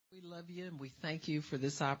We love you and we thank you for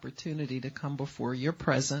this opportunity to come before your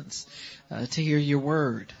presence to hear your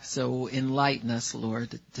word. So enlighten us,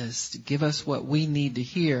 Lord. Just give us what we need to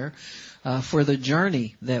hear for the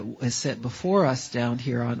journey that is set before us down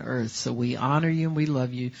here on earth. So we honor you and we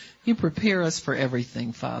love you. You prepare us for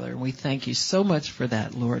everything, Father. And we thank you so much for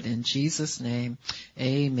that, Lord. In Jesus' name,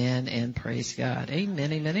 amen and praise God.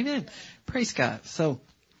 Amen, amen, amen. Praise God. So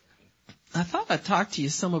I thought I'd talk to you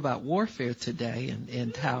some about warfare today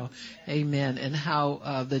and how, amen, and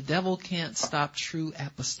how the devil can't stop true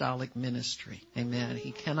apostolic ministry. Amen.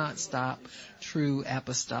 He cannot stop true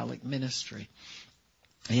apostolic ministry.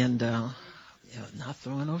 And not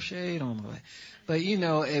throwing no shade on the way. But,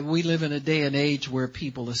 we live in a day and age where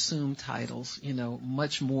people assume titles,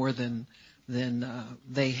 much more than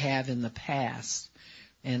they have in the past.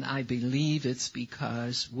 And I believe it's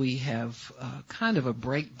because we have kind of a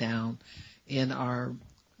breakdown in our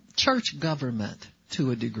church government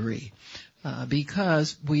to a degree,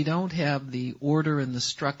 because we don't have the order and the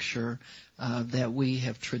structure that we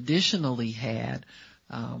have traditionally had.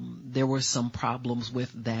 There were some problems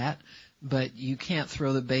with that, but you can't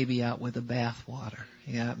throw the baby out with the bathwater.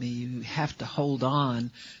 You have to hold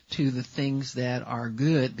on to the things that are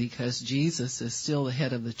good, because Jesus is still the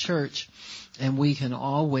head of the church, and we can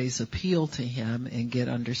always appeal to him and get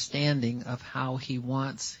understanding of how he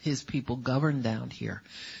wants his people governed down here.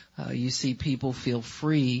 You see people feel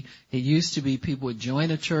free. It used to be people would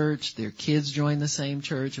join a church, their kids joined the same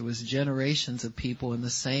church. It was generations of people in the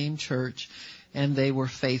same church, and they were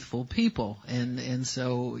faithful people. And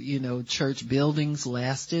so, church buildings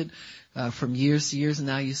lasted from years to years.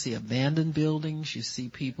 Now you see abandoned buildings. You see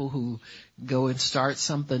people who go and start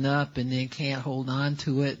something up and then can't hold on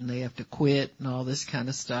to it and they have to quit and all this kind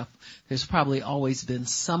of stuff. There's probably always been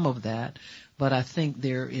some of that. But I think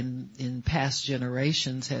there in past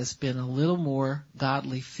generations has been a little more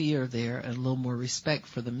godly fear there and a little more respect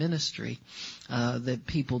for the ministry, that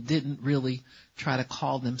people didn't really try to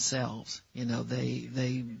call themselves.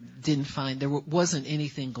 They didn't find, there wasn't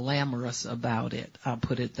anything glamorous about it. I'll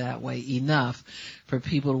put it that way, enough for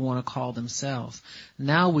people to want to call themselves.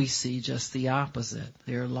 Now we see just the opposite.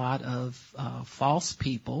 There are a lot of false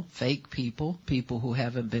people, fake people, people who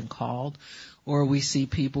haven't been called. Or we see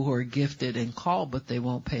people who are gifted and called, but they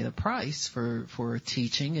won't pay the price for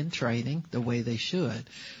teaching and training the way they should.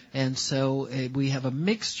 And so we have a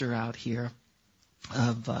mixture out here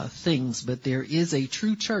of things, but there is a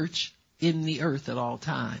true church in the earth at all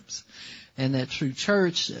times. And that true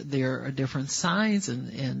church, there are different signs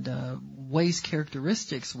and ways,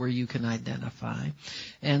 characteristics where you can identify.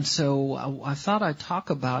 And so I thought I'd talk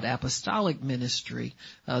about apostolic ministry,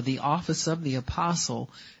 the office of the apostle,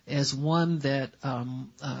 as one that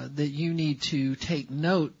you need to take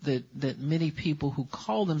note that many people who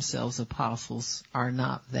call themselves apostles are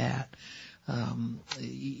not that.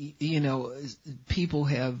 People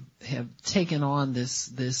have taken on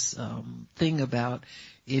this thing about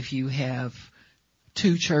if you have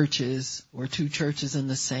two churches or two churches in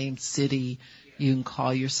the same city, you can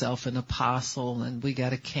call yourself an apostle, and we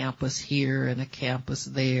got a campus here and a campus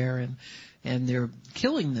there, and they're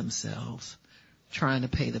killing themselves trying to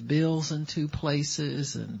pay the bills in two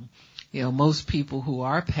places. And most people who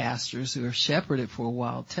are pastors who have shepherded for a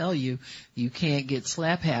while tell you can't get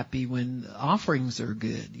slap happy when offerings are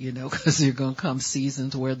good, because there are going to come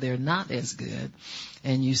seasons where they're not as good,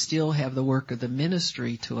 and you still have the work of the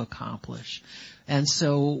ministry to accomplish. And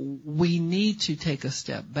so we need to take a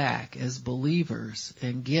step back as believers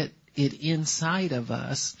and get it inside of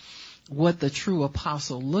us what the true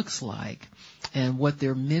apostle looks like and what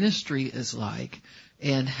their ministry is like,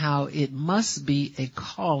 and how it must be a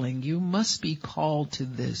calling. You must be called to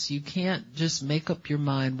this. You can't just make up your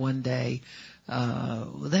mind one day,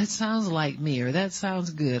 that sounds like me, or that sounds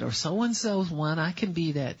good, or so-and-so's one, I can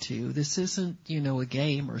be that too. This isn't, a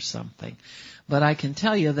game or something. But I can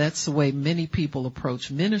tell you that's the way many people approach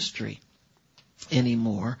ministry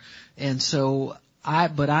anymore. And so I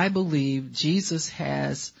believe Jesus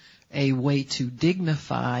has a way to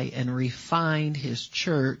dignify and refine his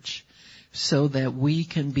church so that we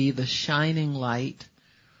can be the shining light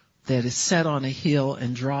that is set on a hill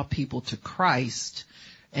and draw people to Christ,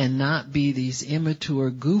 and not be these immature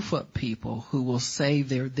goof-up people who will say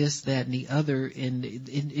they're this, that, and the other, and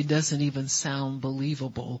it doesn't even sound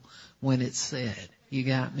believable when it's said. You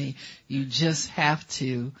got me? You just have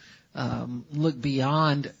to look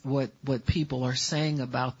beyond what people are saying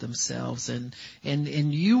about themselves, and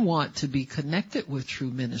you want to be connected with true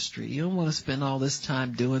ministry. You don't want to spend all this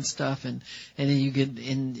time doing stuff and then you get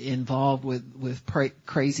involved with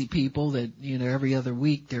crazy people that, every other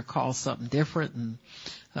week they're called something different and,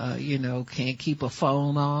 can't keep a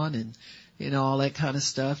phone on and, all that kind of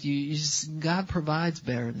stuff. God provides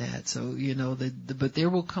better than that. So, but there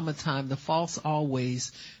will come a time the false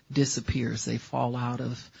always disappears. They fall out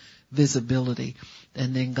of visibility,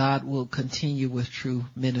 and then God will continue with true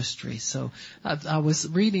ministry. So I was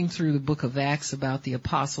reading through the book of Acts about the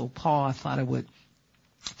Apostle Paul. I thought I would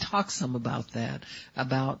talk some about that,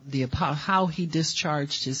 about how he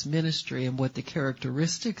discharged his ministry and what the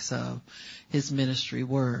characteristics of his ministry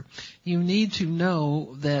were. You need to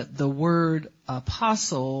know that the word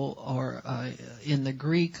apostle, or in the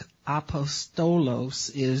Greek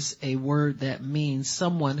apostolos, is a word that means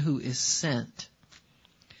someone who is sent.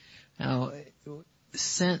 Now,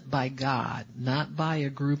 sent by God, not by a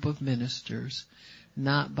group of ministers,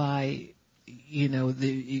 not by,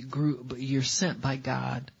 the group, but you're sent by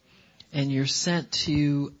God, and you're sent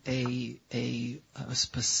to a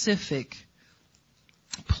specific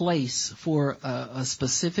place for a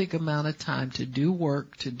specific amount of time to do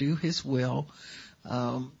work, to do His will.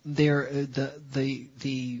 The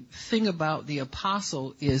thing about the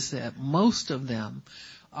apostle is that most of them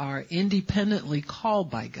are independently called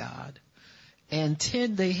by God, and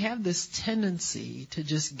they have this tendency to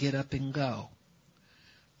just get up and go.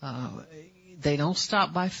 They don't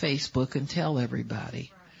stop by Facebook and tell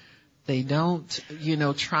everybody. They don't,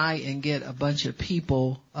 try and get a bunch of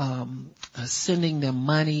people sending them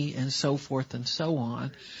money and so forth and so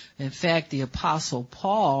on. In fact, the Apostle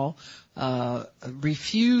Paul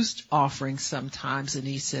refused offerings sometimes, and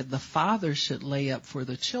he said the fathers should lay up for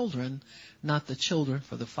the children, not the children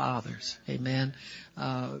for the fathers. Amen.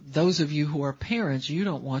 Those of you who are parents, you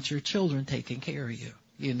don't want your children taking care of you.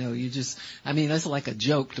 That's like a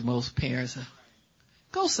joke to most parents.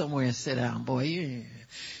 Go somewhere and sit down, boy.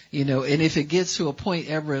 And if it gets to a point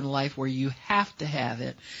ever in life where you have to have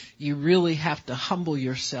it, you really have to humble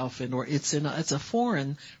yourself, or it's a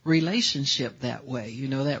foreign relationship that way.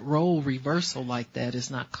 That role reversal like that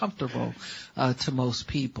is not comfortable to most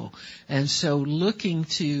people. And so looking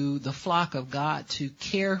to the flock of God to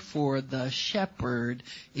care for the shepherd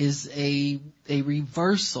is a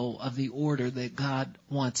reversal of the order that God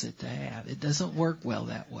wants it to have. It doesn't work well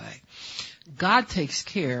that way. God takes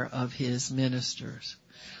care of His ministers.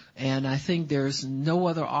 And I think there's no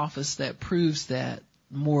other office that proves that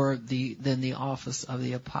more than the office of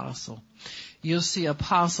the apostle. You'll see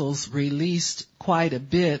apostles released quite a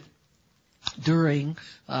bit during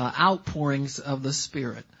outpourings of the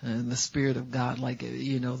Spirit and the Spirit of God, like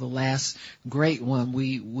the last great one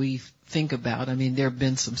we think about. There have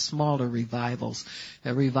been some smaller revivals.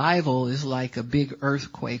 A revival is like a big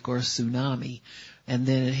earthquake or a tsunami, and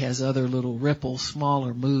then it has other little ripples,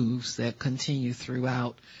 smaller moves that continue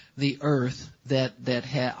throughout the earth that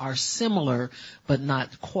are similar, but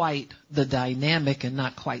not quite the dynamic and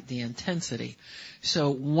not quite the intensity.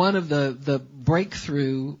 So one of the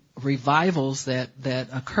breakthrough revivals that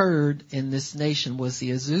occurred in this nation was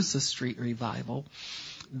the Azusa Street revival.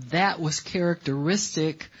 That was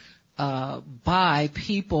characteristic by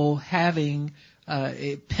people having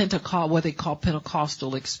what they call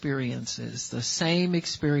Pentecostal experiences, the same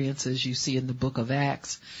experiences you see in the book of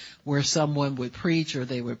Acts, where someone would preach or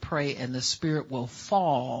they would pray and the Spirit will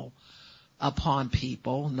fall upon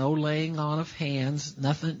people. No laying on of hands,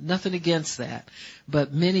 nothing against that.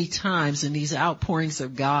 But many times in these outpourings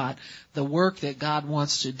of God, the work that God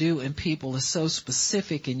wants to do in people is so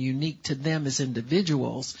specific and unique to them as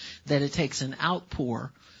individuals that it takes an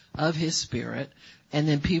outpour of His Spirit. And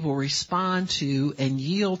then people respond to and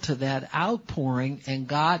yield to that outpouring, and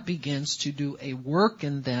God begins to do a work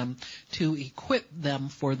in them to equip them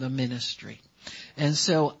for the ministry. And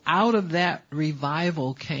so out of that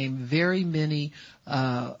revival came very many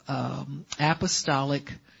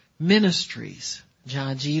apostolic ministries.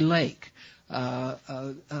 John G. Lake,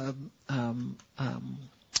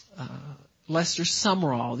 Lester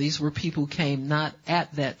Sumrall. These were people who came not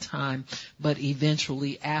at that time, but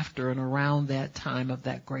eventually after and around that time of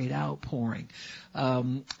that great outpouring.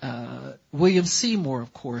 William Seymour,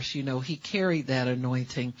 of course, he carried that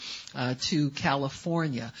anointing to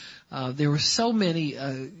California. There were so many,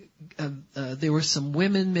 there were some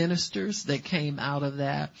women ministers that came out of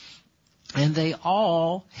that. And they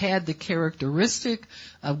all had the characteristic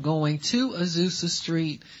of going to Azusa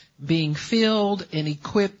Street, being filled and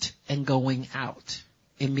equipped and going out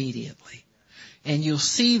immediately. And you'll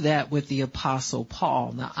see that with the Apostle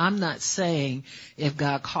Paul. Now, I'm not saying if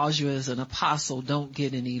God calls you as an apostle, don't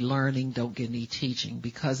get any learning, don't get any teaching,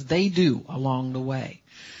 because they do along the way.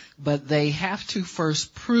 But they have to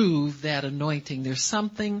first prove that anointing. There's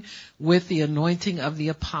something with the anointing of the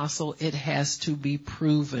apostle. It has to be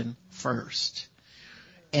proven first.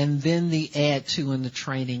 And then the add to and the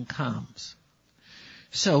training comes.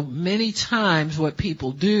 So many times what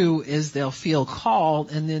people do is they'll feel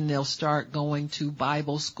called and then they'll start going to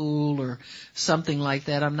Bible school or something like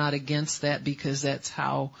that. I'm not against that because that's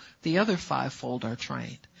how the other fivefold are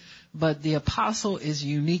trained. But the apostle is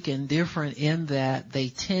unique and different in that they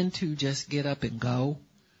tend to just get up and go.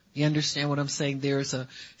 You understand what I'm saying? There's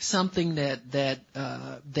something that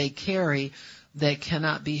they carry that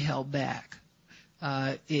cannot be held back.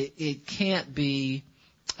 It can't be,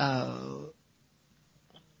 let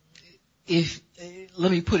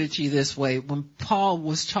me put it to you this way. When Paul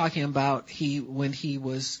was talking about when he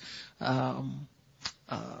was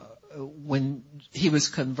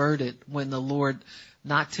converted, when the Lord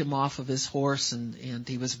knocked him off of his horse and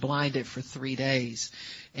he was blinded for 3 days.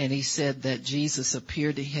 And he said that Jesus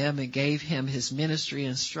appeared to him and gave him his ministry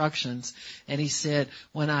instructions. And he said,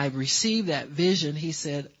 when I received that vision, he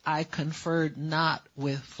said, I conferred not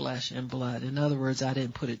with flesh and blood. In other words, I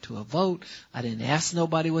didn't put it to a vote. I didn't ask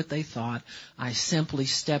nobody what they thought. I simply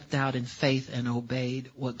stepped out in faith and obeyed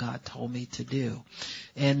what God told me to do.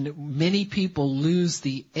 And many people lose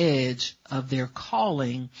the edge of their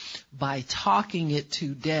calling by talking it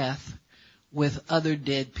to death with other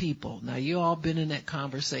dead people. Now, you all been in that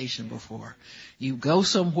conversation before. You go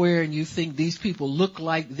somewhere and you think these people look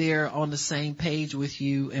like they're on the same page with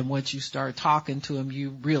you, and once you start talking to them, you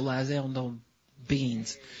realize they don't know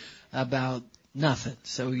beans about nothing.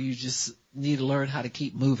 So you just need to learn how to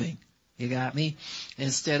keep moving. You got me?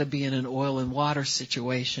 Instead of being an oil and water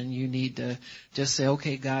situation, you need to just say,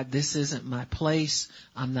 okay, God, this isn't my place.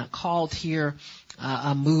 I'm not called here.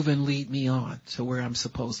 I'm moving, lead me on to where I'm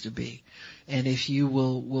supposed to be. And if you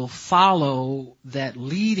will follow that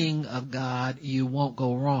leading of God, you won't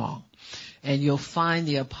go wrong. And you'll find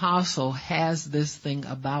the apostle has this thing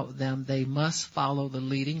about them. They must follow the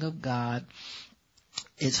leading of God.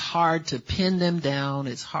 It's hard to pin them down.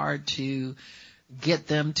 It's hard to get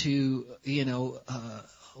them to,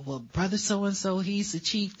 well, brother so-and-so, he's the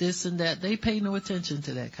chief, this and that. They pay no attention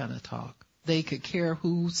to that kind of talk. They could care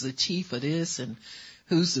who's the chief of this and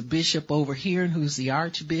who's the bishop over here and who's the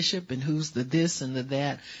archbishop and who's the this and the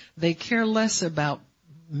that. They care less about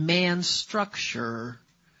man's structure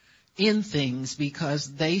in things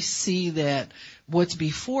because they see that what's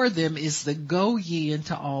before them is the go ye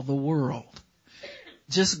into all the world.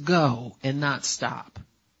 Just go and not stop.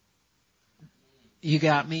 You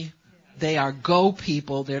got me? They are go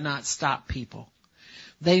people. They're not stop people.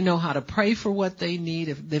 They know how to pray for what they need.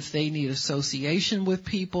 If they need association with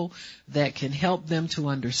people that can help them to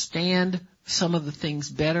understand some of the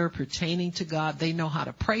things better pertaining to God, they know how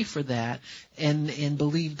to pray for that and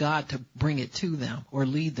believe God to bring it to them or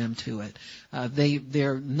lead them to it.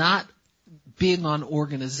 They're not big on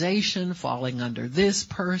organization, falling under this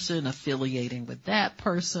person, affiliating with that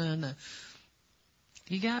person.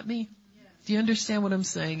 You got me? Do you understand what I'm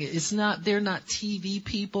saying? They're not TV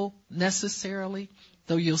people necessarily,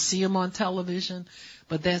 though you'll see them on television,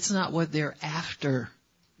 but that's not what they're after.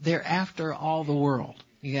 They're after all the world.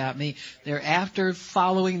 You got me? They're after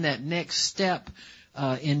following that next step,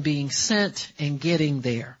 in being sent and getting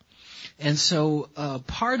there. And so,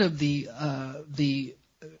 part of the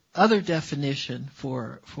other definition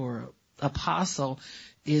for apostle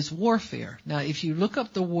is warfare. Now, if you look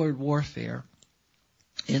up the word warfare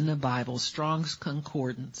in the Bible, Strong's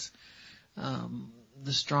Concordance,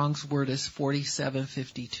 the Strong's word is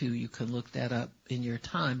 4752. You can look that up in your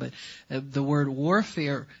time. But the word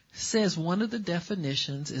warfare says one of the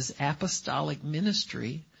definitions is apostolic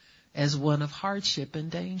ministry as one of hardship and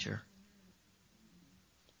danger.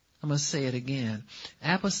 I'm going to say it again.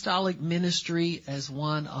 Apostolic ministry as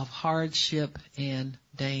one of hardship and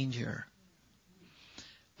danger.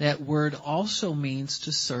 That word also means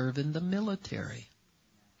to serve in the military.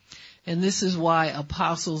 And this is why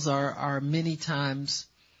apostles are many times,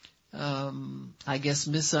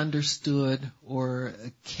 misunderstood or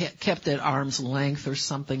kept at arm's length or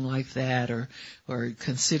something like that, or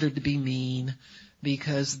considered to be mean,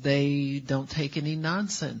 because they don't take any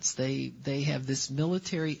nonsense. They have this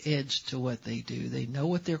military edge to what they do. They know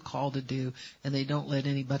what they're called to do, and they don't let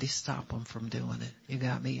anybody stop them from doing it. You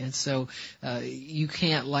got me? And so, you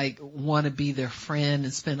can't want to be their friend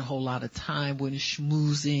and spend a whole lot of time with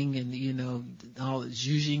schmoozing and, all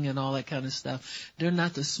zhuzhing and all that kind of stuff. They're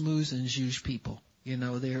not the schmooze and zhuzh people. You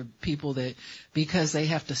know, there are people that, because they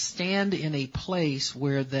have to stand in a place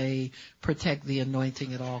where they protect the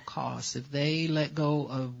anointing at all costs. If they let go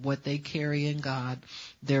of what they carry in God,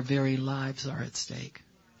 their very lives are at stake.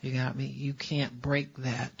 You got me? You can't break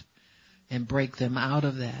that and break them out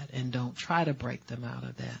of that, and don't try to break them out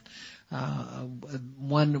of that.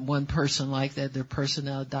 One person like that, their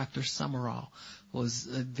personality, Dr. Summerall, was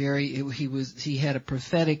he had a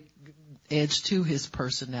prophetic edge to his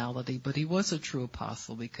personality, but he was a true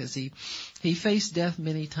apostle because he faced death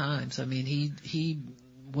many times. I mean, he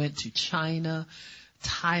went to China,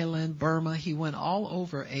 Thailand, Burma. He went all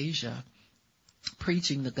over Asia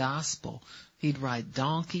preaching the gospel. He'd ride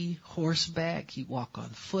donkey, horseback. He'd walk on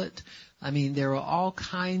foot. I mean, there were all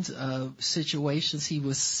kinds of situations. He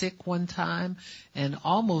was sick one time and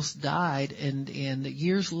almost died, and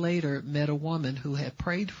years later met a woman who had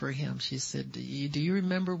prayed for him. She said, do you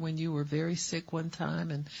remember when you were very sick one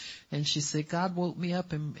time? And she said, God woke me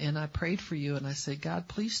up and I prayed for you. And I said, God,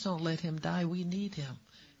 please don't let him die. We need him.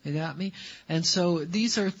 You got me? And so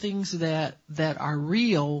these are things that are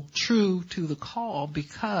real, true to the call,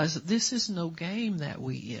 because this is no game that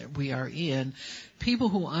we are in. People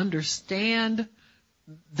who understand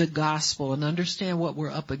the gospel and understand what we're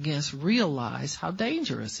up against realize how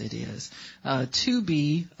dangerous it is to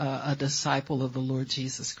be a disciple of the Lord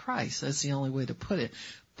Jesus Christ. That's the only way to put it.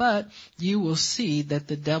 But you will see that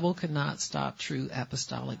the devil cannot stop true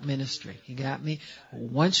apostolic ministry. You got me?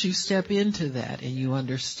 Once you step into that and you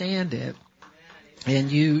understand it and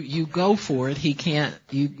you go for it,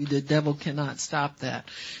 the devil cannot stop that.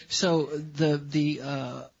 So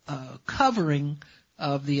the covering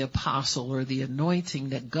of the apostle, or the anointing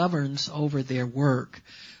that governs over their work,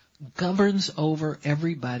 governs over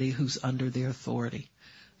everybody who's under their authority.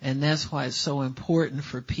 And that's why it's so important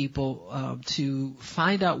for people to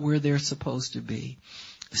find out where they're supposed to be,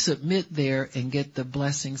 submit there, and get the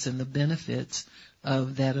blessings and the benefits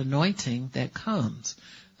of that anointing that comes.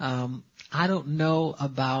 I don't know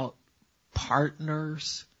about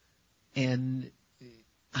partners and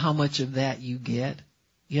how much of that you get.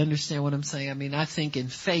 You understand what I'm saying? I mean, I think in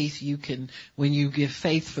faith you can, when you give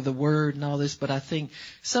faith for the word and all this, but I think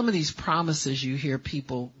some of these promises you hear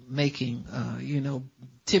people making,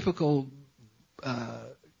 typical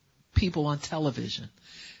people on television.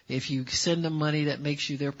 If you send them money, that makes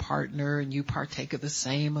you their partner and you partake of the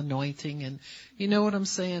same anointing. And you know what I'm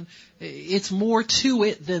saying? It's more to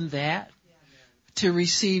it than that to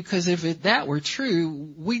receive, because if that were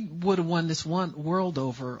true, we would have won this one world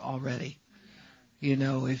over already. You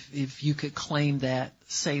know, if you could claim that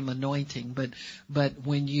same anointing. But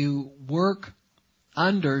when you work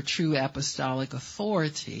under true apostolic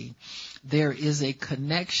authority, there is a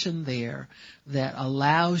connection there that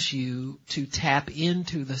allows you to tap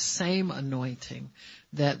into the same anointing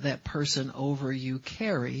that person over you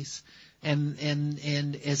carries. And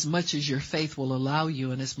as much as your faith will allow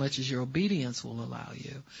you, and as much as your obedience will allow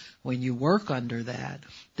you, when you work under that,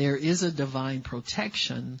 there is a divine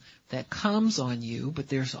protection that comes on you, but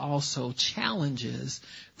there's also challenges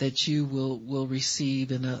that you will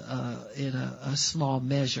receive in a small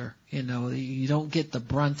measure. You know, you don't get the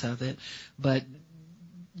brunt of it, but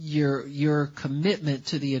your commitment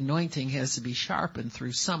to the anointing has to be sharpened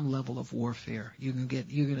through some level of warfare.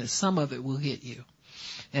 Some of it will hit you.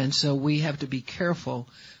 And so we have to be careful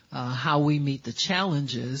how we meet the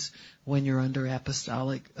challenges when you're under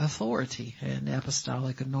apostolic authority and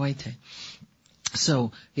apostolic anointing.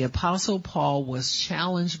 So the Apostle Paul was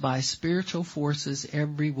challenged by spiritual forces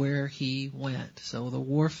everywhere he went. So the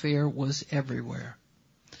warfare was everywhere.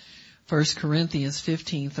 1 Corinthians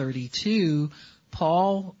 15:32,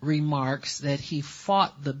 Paul remarks that he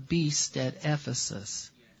fought the beast at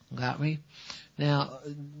Ephesus. Got me? Now,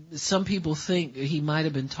 some people think he might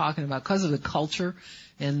have been talking about, because of the culture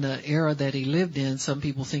and the era that he lived in, some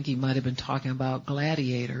people think he might have been talking about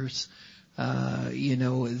gladiators,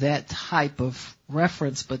 that type of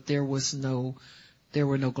reference, but there were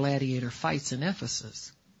no gladiator fights in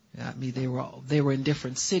Ephesus. I mean, they were in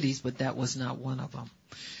different cities, but that was not one of them.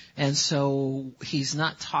 And so he's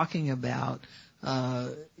not talking about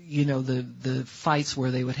the fights where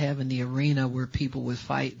they would have in the arena where people would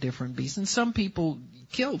fight different beasts. And some people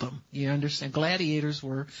killed them. You understand? Gladiators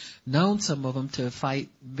were known, some of them, to fight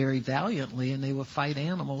very valiantly, and they would fight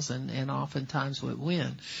animals and oftentimes would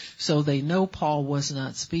win. So they know Paul was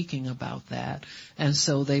not speaking about that. And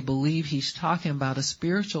so they believe he's talking about a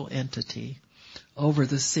spiritual entity over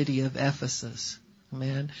the city of Ephesus.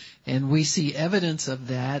 Amen. And we see evidence of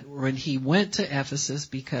that when he went to Ephesus,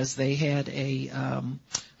 because they had a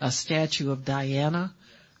statue of Diana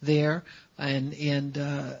there. And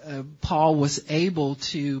Paul was able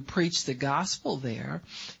to preach the gospel there,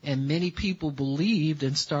 and many people believed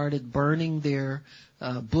and started burning their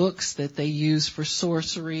books that they used for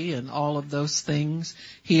sorcery and all of those things.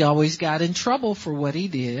 He always got in trouble for what he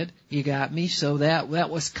did. You got me? So that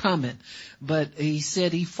was coming. But he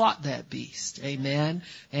said he fought that beast. Amen.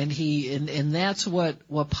 And and that's what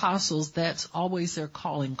apostles, that's always their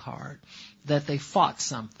calling card, that they fought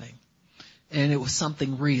something. And it was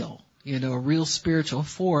something real, a real spiritual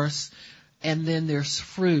force. And then there's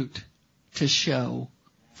fruit to show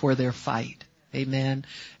for their fight. Amen.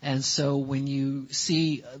 And so when you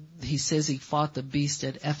see, he says he fought the beast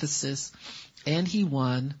at Ephesus, and he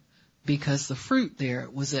won, because the fruit there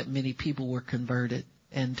was that many people were converted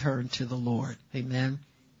and turned to the Lord. Amen.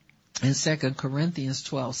 In 2 Corinthians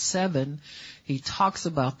 12:7, he talks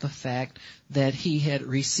about the fact that he had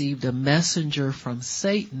received a messenger from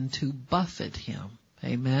Satan to buffet him.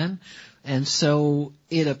 Amen. And so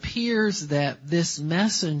it appears that this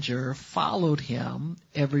messenger followed him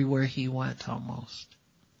everywhere he went almost.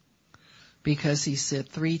 Because he said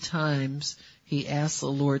 3 times he asked the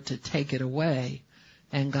Lord to take it away,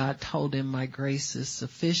 and God told him, my grace is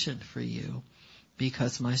sufficient for you,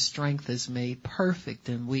 because my strength is made perfect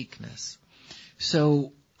in weakness.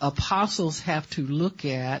 So apostles have to look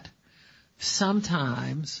at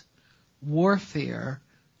sometimes warfare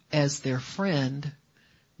as their friend,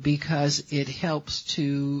 because it helps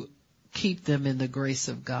to keep them in the grace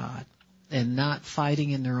of God and not fighting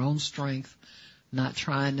in their own strength, not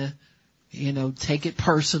trying to, take it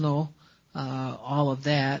personal, all of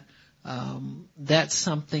that. That's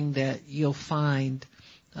something that you'll find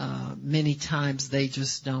many times they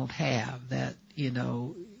just don't have. That,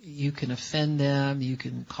 you can offend them, you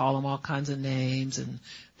can call them all kinds of names, and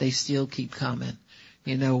they still keep coming.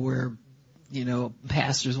 Where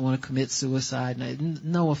pastors want to commit suicide.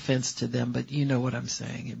 No offense to them, but you know what I'm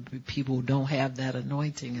saying. People who don't have that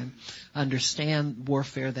anointing and understand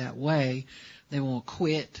warfare that way, they won't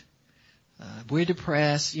quit. We're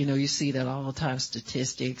depressed. You see that all the time,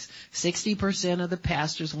 statistics. 60% of the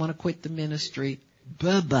pastors want to quit the ministry.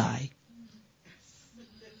 Bye-bye.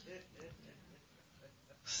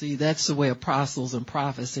 See, that's the way apostles and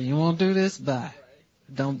prophets say, you won't do this? Bye.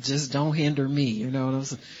 Don't hinder me. You know what I'm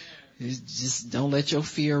saying? Just don't let your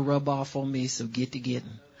fear rub off on me, so get to getting.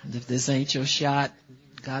 And if this ain't your shot,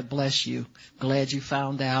 God bless you. Glad you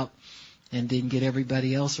found out and didn't get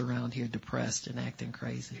everybody else around here depressed and acting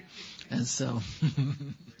crazy. And so,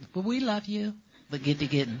 but we love you, but get to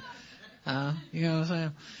getting. You know what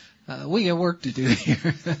I'm saying? We got work to do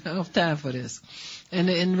here. I don't have time for this.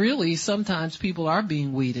 And really, sometimes people are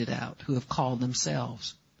being weeded out who have called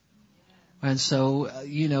themselves. And so,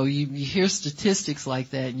 you hear statistics like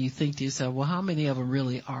that and you think to yourself, well, how many of them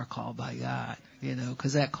really are called by God?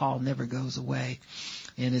 Because that call never goes away,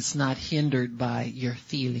 and it's not hindered by your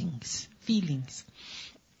feelings.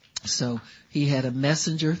 So he had a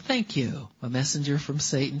messenger, a messenger from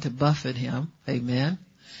Satan to buffet him. Amen.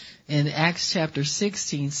 In Acts chapter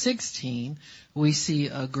 16:16, we see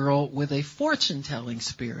a girl with a fortune-telling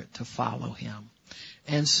spirit to follow him.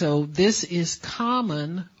 And so this is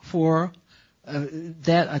common for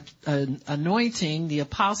that anointing. The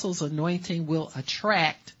apostles' anointing will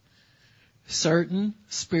attract certain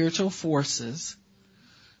spiritual forces,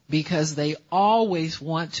 because they always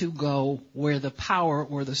want to go where the power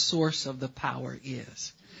or the source of the power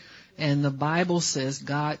is. And the Bible says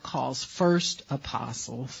God calls first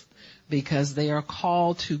apostles because they are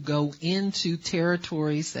called to go into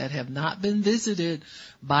territories that have not been visited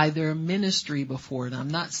by their ministry before. And I'm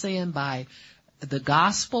not saying by the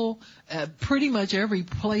gospel. Pretty much every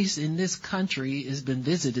place in this country has been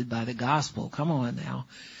visited by the gospel. Come on now.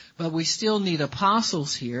 But we still need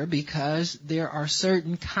apostles here, because there are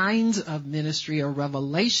certain kinds of ministry or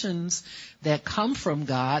revelations that come from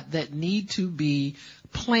God that need to be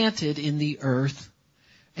planted in the earth.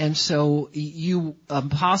 And so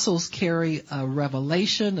apostles carry a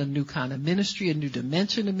revelation, a new kind of ministry, a new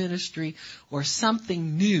dimension of ministry, or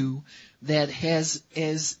something new that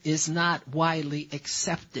is not widely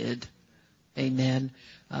accepted, amen,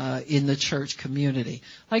 in the church community.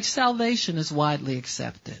 Like salvation is widely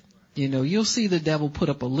accepted. You'll see the devil put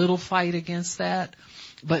up a little fight against that,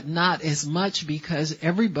 but not as much, because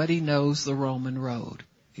everybody knows the Roman road,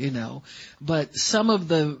 But some of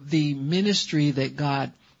the ministry that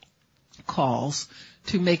God calls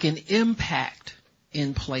to make an impact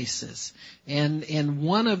in places. And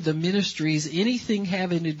one of the ministries, anything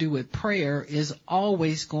having to do with prayer, is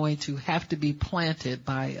always going to have to be planted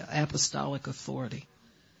by apostolic authority.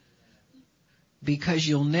 Because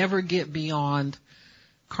you'll never get beyond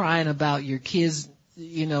crying about your kids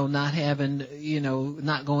not having,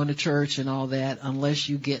 not going to church and all that unless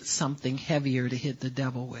you get something heavier to hit the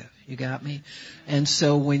devil with. You got me? And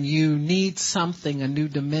so when you need something, a new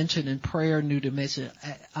dimension in prayer, new dimension,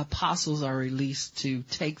 apostles are released to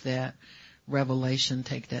take that revelation,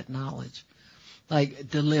 take that knowledge. Like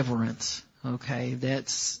deliverance. Okay.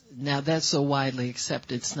 That's so widely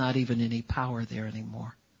accepted, it's not even any power there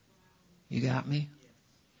anymore. You got me?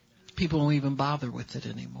 People don't even bother with it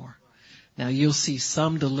anymore. Now you'll see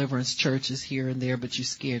some deliverance churches here and there, but you're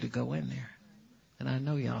scared to go in there. And I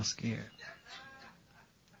know y'all scared.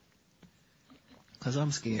 'Cause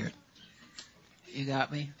I'm scared. You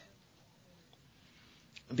got me?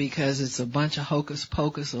 Because it's a bunch of hocus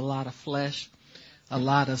pocus, a lot of flesh, a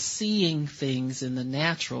lot of seeing things in the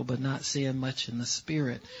natural, but not seeing much in the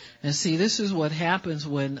spirit. And see, this is what happens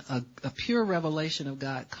when a pure revelation of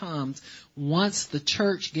God comes. Once the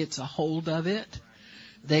church gets a hold of it,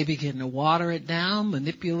 they begin to water it down,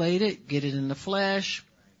 manipulate it, get it in the flesh,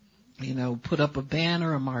 put up a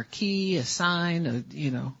banner, a marquee, a sign,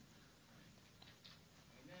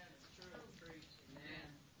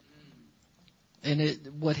 And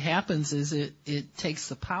what happens is it takes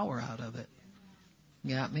the power out of it.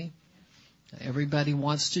 You got me? Everybody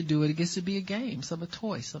wants to do it. It gets to be a game, a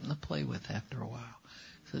toy, something to play with after a while.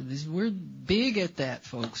 So we're big at that,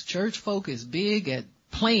 folks. Church folk is big at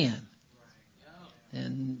playing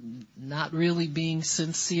and not really being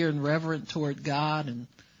sincere and reverent toward God and,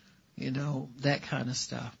 that kind of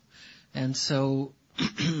stuff. And so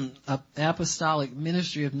apostolic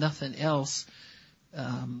ministry, if nothing else,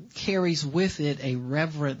 carries with it a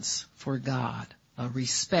reverence for God, a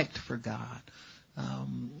respect for God.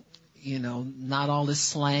 Not all this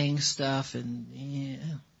slang stuff and,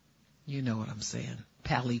 you know what I'm saying,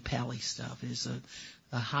 pally stuff. Is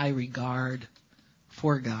a high regard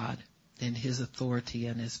for God and His authority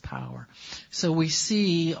and His power. So we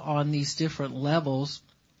see on these different levels,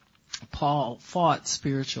 Paul fought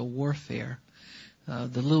spiritual warfare.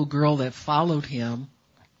 The little girl that followed him,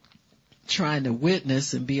 trying to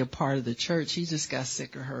witness and be a part of the church, he just got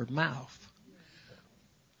sick of her mouth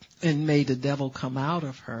and made the devil come out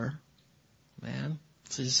of her, man.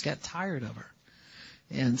 So he just got tired of her.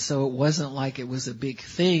 And so it wasn't like it was a big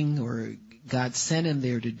thing or God sent him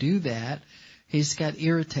there to do that. He just got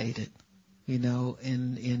irritated,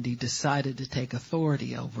 and he decided to take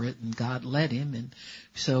authority over it, and God let him. And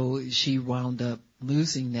so she wound up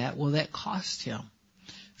losing that. Well, that cost him.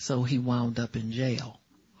 So he wound up in jail.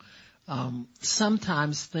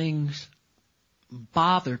 Sometimes things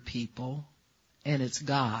bother people and it's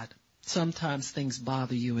God. Sometimes things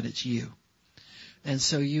bother you and it's you. And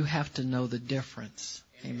so you have to know the difference.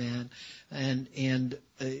 Amen. And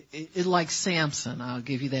it like Samson, I'll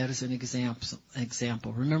give you that as an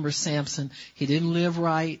example. Remember Samson? He didn't live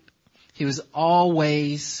right. He was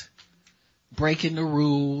always breaking the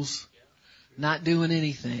rules, not doing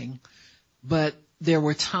anything. But there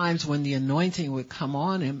were times when the anointing would come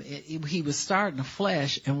on him. He would start in the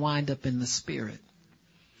flesh and wind up in the spirit.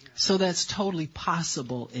 So that's totally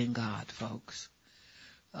possible in God, folks.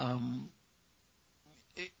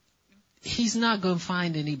 He's not going to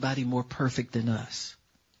find anybody more perfect than us.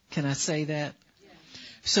 Can I say that? Yeah.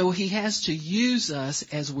 So he has to use us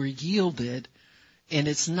as we're yielded. And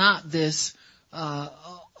it's not this, I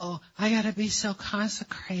gotta be so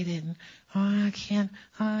consecrated. And, I can't,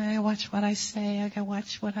 I watch what I say. I gotta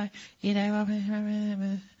watch what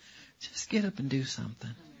just get up and do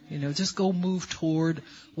something. Just go move toward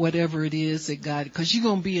whatever it is that God, cause you're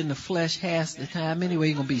going to be in the flesh half the time anyway.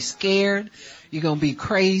 You're going to be scared. You're going to be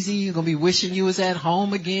crazy. You're going to be wishing you was at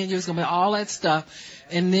home again. There's going to be all that stuff.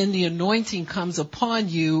 And then the anointing comes upon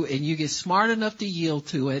you and you get smart enough to yield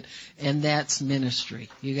to it. And that's ministry.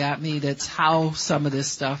 You got me? That's how some of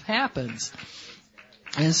this stuff happens.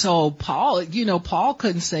 And so Paul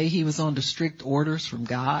couldn't say he was under strict orders from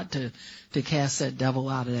God to cast that devil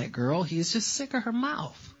out of that girl. He was just sick of her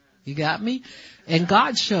mouth. You got me? And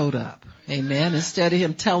God showed up. Amen. Instead of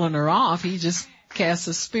him telling her off, he just cast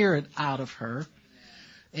a spirit out of her.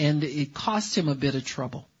 And it cost him a bit of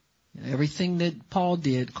trouble. Everything that Paul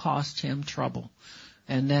did cost him trouble.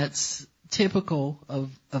 And that's typical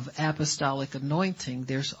of apostolic anointing.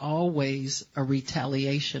 There's always a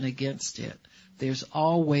retaliation against it. There's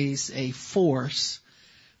always a force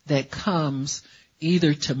that comes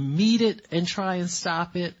either to meet it and try and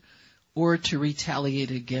stop it, or to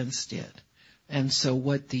retaliate against it. And so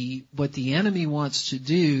what the enemy wants to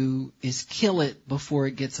do is kill it before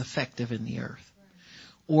it gets effective in the earth,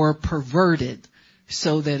 or pervert it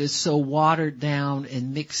so that it's so watered down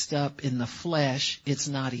and mixed up in the flesh, it's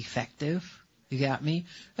not effective. You got me?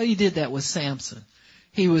 Oh, he did that with Samson.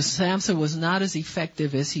 Samson was not as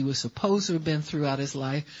effective as he was supposed to have been throughout his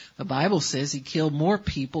life. The Bible says he killed more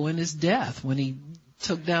people in his death when he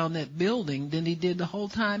took down that building than he did the whole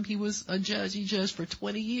time he was a judge. He judged for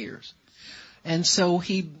 20 years. And so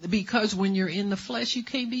because when you're in the flesh, you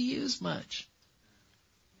can't be used much.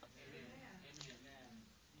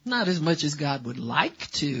 Not as much as God would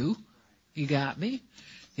like to. You got me?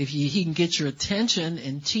 If he can get your attention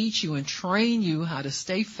and teach you and train you how to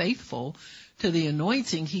stay faithful to the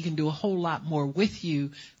anointing, he can do a whole lot more with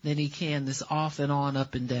you than he can this off and on,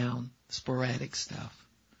 up and down, sporadic stuff.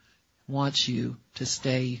 Wants you to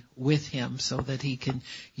stay with him so that he can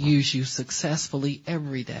use you successfully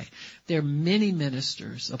every day. There are many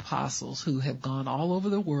ministers, apostles, who have gone all over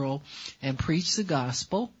the world and preached the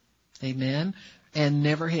gospel, amen, and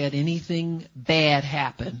never had anything bad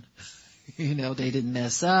happen. They didn't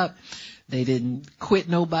mess up. They didn't quit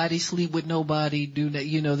nobody, sleep with nobody, do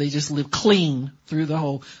that. They just live clean through the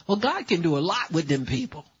whole. Well, God can do a lot with them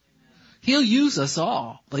people. He'll use us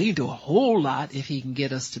all, but he can do a whole lot if he can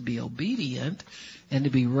get us to be obedient and to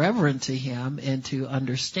be reverent to him and to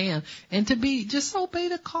understand and to just obey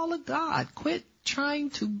the call of God. Quit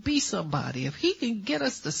trying to be somebody. If he can get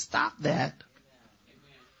us to stop that,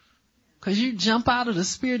 because you jump out of the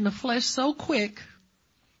spirit and the flesh so quick.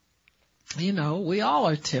 We all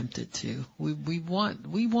are tempted to. We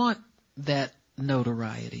want that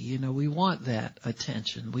notoriety. We want that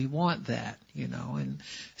attention. We want that, and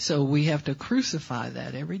so we have to crucify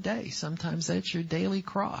that every day. Sometimes that's your daily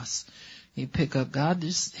cross. You pick up, God,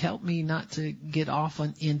 just help me not to get off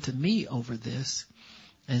into me over this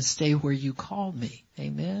and stay where you called me.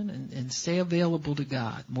 Amen. And stay available to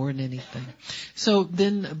God more than anything. So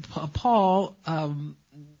then Paul,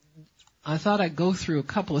 I thought I'd go through a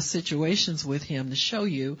couple of situations with him to show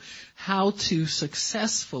you how to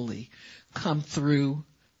successfully come through,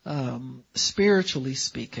 spiritually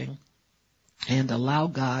speaking, and allow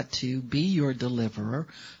God to be your deliverer,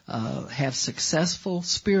 have successful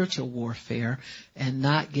spiritual warfare, and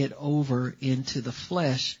not get over into the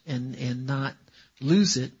flesh and not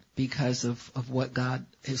lose it because of what God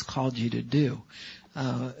has called you to do.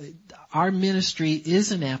 Our ministry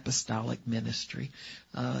is an apostolic ministry.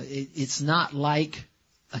 It's not like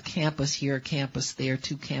a campus here, a campus there,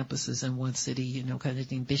 two campuses in one city, kind of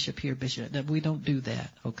thing, bishop here, bishop. We don't do that,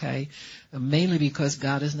 okay? Mainly because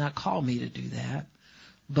God has not called me to do that.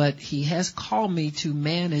 But he has called me to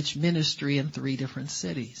manage ministry in 3 different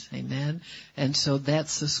cities. Amen? And so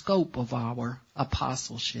that's the scope of our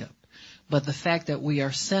apostleship. But the fact that we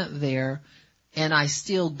are sent there and I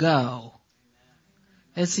still go,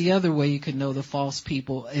 that's the other way you can know the false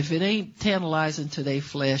people. If it ain't tantalizing to their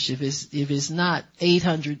flesh, if it's not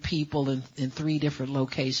 800 people in 3 different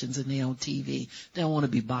locations and they on TV, they don't want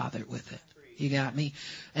to be bothered with it. You got me?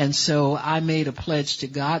 And so I made a pledge to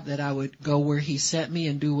God that I would go where he sent me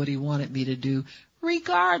and do what he wanted me to do,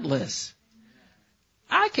 regardless.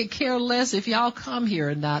 I could care less if y'all come here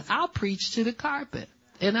or not. I'll preach to the carpet.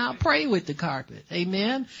 And I'll pray with the carpet.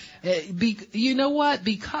 Amen. You know what?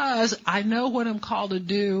 Because I know what I'm called to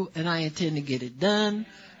do and I intend to get it done.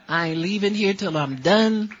 I ain't leaving here till I'm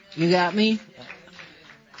done. You got me?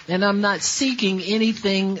 And I'm not seeking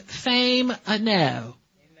anything, fame, no.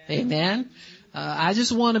 Amen. I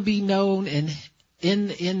just want to be known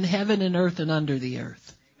in heaven and earth and under the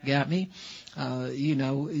earth. Got me?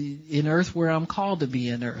 In earth where I'm called to be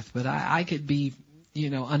in earth, but I could be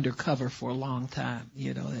undercover for a long time.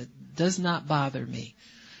 It does not bother me.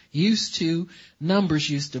 Numbers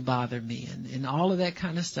used to bother me and all of that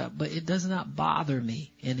kind of stuff, but it does not bother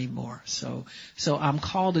me anymore. So I'm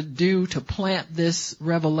called to plant this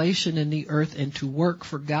revelation in the earth and to work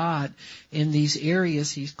for God in these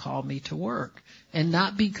areas he's called me to work and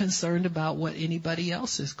not be concerned about what anybody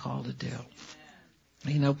else is called to do.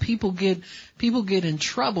 People get in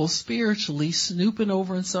trouble spiritually snooping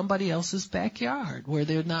over in somebody else's backyard where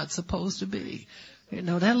they're not supposed to be.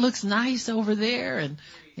 That looks nice over there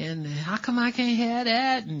and how come I can't have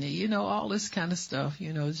that? And all this kind of stuff,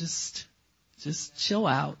 just chill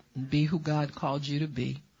out and be who God called you to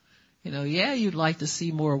be. You'd like to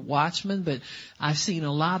see more watchmen, but I've seen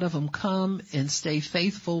a lot of them come and stay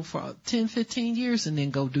faithful for 10, 15 years and then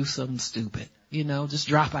go do something stupid, just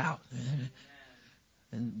drop out.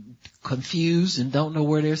 And confused and don't know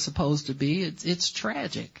where they're supposed to be. It's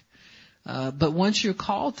tragic. But once you're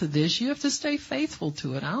called to this, you have to stay faithful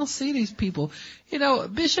to it. I don't see these people.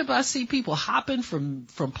 Bishop, I see people hopping from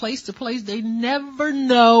place to place. They never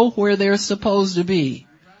know where they're supposed to be.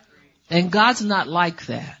 And God's not like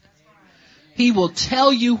that. He will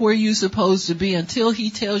tell you where you're supposed to be until he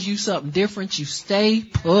tells you something different. You stay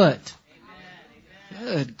put.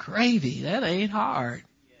 Good gravy. That ain't hard.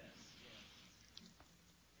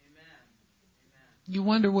 You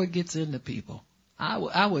wonder what gets into people.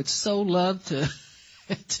 I would so love to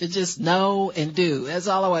to just know and do. That's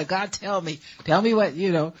all I want. God, tell me what,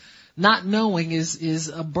 not knowing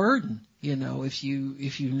is a burden, if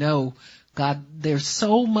you know God, there's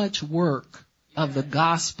so much work of the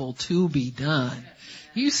gospel to be done.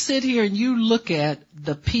 You sit here and you look at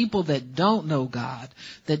the people that don't know God,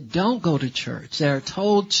 that don't go to church, that are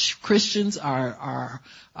told Christians are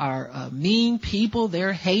mean people,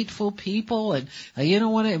 they're hateful people, and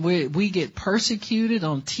we get persecuted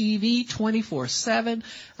on TV 24/7.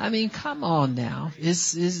 I mean, come on now,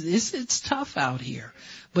 it's tough out here,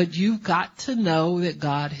 but you've got to know that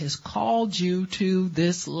God has called you to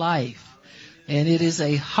this life. And it is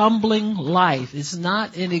a humbling life. It's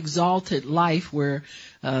not an exalted life where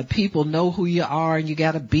people know who you are and you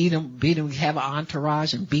got to beat them, have an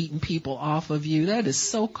entourage and beating people off of you. That is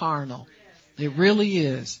so carnal. It really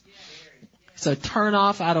is. So turn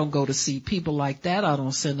off. I don't go to see people like that. I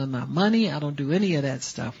don't send them my money. I don't do any of that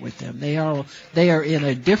stuff with them. They are in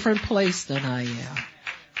a different place than I am.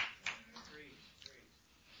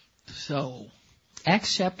 So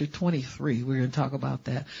Acts chapter 23, we're going to talk about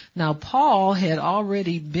that. Now, Paul had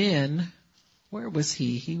already been, where was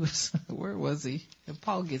he? Where was he? And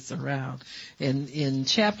Paul gets around. In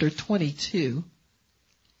chapter 22,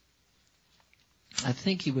 I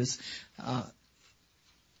think he was,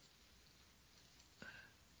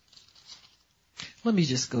 let me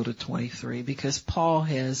just go to 23 because Paul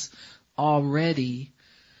has already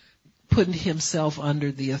put himself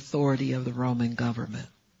under the authority of the Roman government,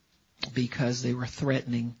 because they were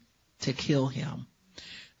threatening to kill him.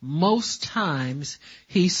 Most times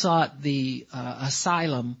he sought the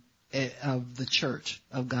asylum of the church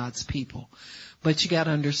of God's people. But you got to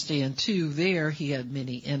understand too, there he had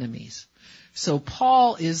many enemies. So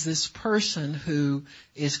Paul is this person who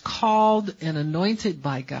is called and anointed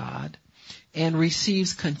by God and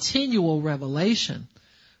receives continual revelation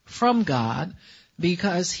from God,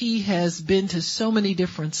 because he has been to so many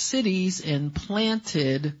different cities and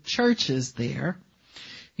planted churches there.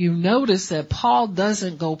 You notice that Paul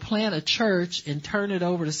doesn't go plant a church and turn it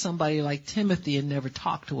over to somebody like Timothy and never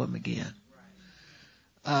talk to him again.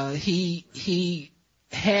 He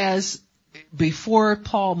has, before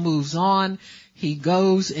Paul moves on, he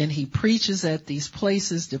goes and he preaches at these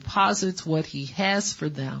places, deposits what he has for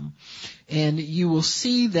them. And you will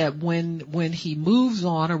see that when he moves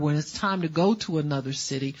on, or when it's time to go to another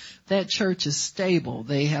city, that church is stable.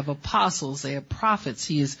 They have apostles, they have prophets.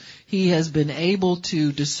 He has been able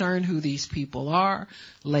to discern who these people are,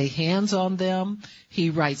 lay hands on them. He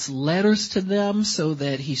writes letters to them so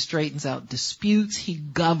that he straightens out disputes. He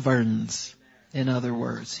governs. In other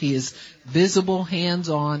words, he is visible,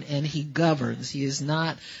 hands-on, and he governs. He is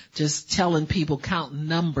not just telling people, counting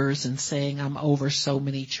numbers and saying, I'm over so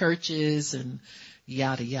many churches and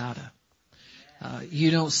yada, yada.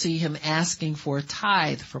 You don't see him asking for a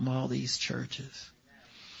tithe from all these churches.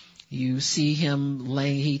 You see him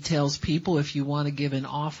he tells people, if you want to give an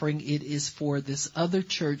offering, it is for this other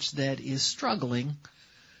church that is struggling.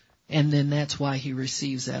 And then that's why he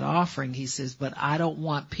receives that offering. He says, but I don't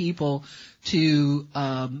want people to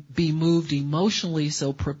be moved emotionally,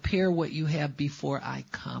 so prepare what you have before I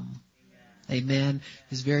come. Amen.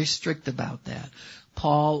 He's very strict about that.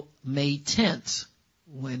 Paul made tents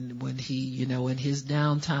when he, in his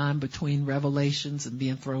downtime between revelations and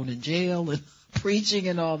being thrown in jail and preaching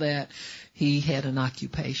and all that, he had an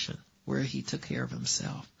occupation where he took care of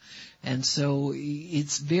himself. And so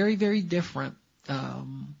it's very, very different.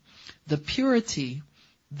 The purity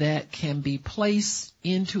that can be placed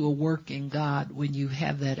into a work in God when you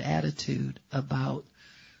have that attitude about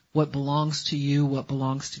what belongs to you, what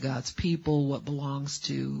belongs to God's people, what belongs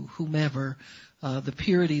to whomever, the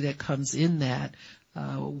purity that comes in that,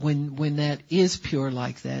 when that is pure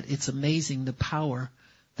like that, it's amazing the power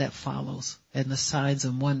that follows and the signs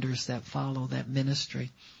and wonders that follow that ministry.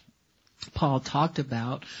 Paul talked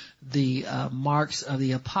about the marks of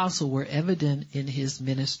the apostle were evident in his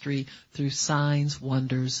ministry through signs,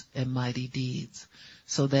 wonders, and mighty deeds.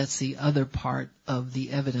 So that's the other part of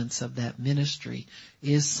the evidence of that ministry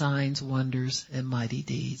is signs, wonders, and mighty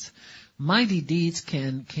deeds. Mighty deeds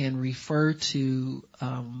can refer to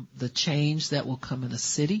the change that will come in a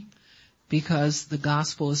city because the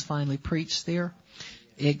gospel is finally preached there.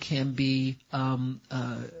 It can be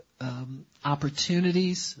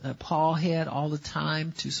opportunities Paul had all the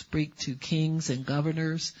time to speak to kings and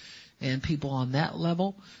governors and people on that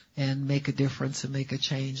level and make a difference and make a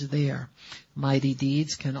change there. Mighty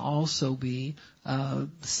deeds can also be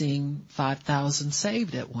seeing 5,000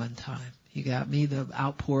 saved at one time. You got me? The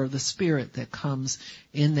outpour of the Spirit that comes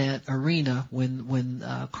in that arena when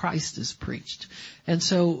Christ is preached. And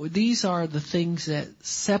so these are the things that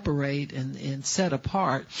separate and set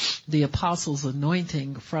apart the apostles'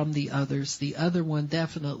 anointing from the others. The other one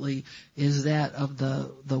definitely is that of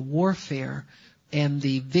the warfare and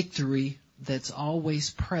the victory that's always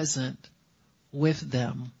present with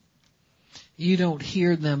them. You don't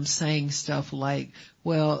hear them saying stuff like,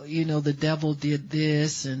 well, the devil did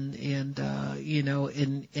this and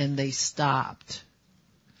they stopped.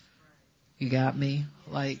 You got me?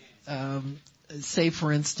 Like, say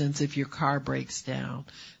for instance, if your car breaks down,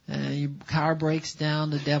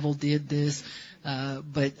 the devil did this,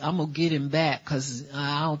 but I'm gonna get him back because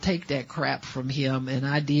I don't take that crap from him. And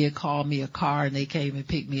I did call me a car and they came and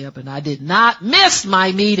picked me up and I did not miss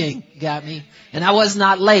my meeting. You got me? And I was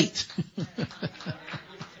not late.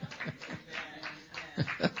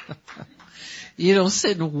 You don't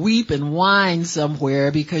sit and weep and whine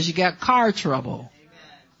somewhere because you got car trouble.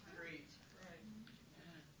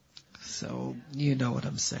 So you know what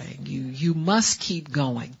I'm saying. You must keep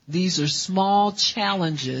going. These are small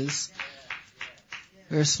challenges.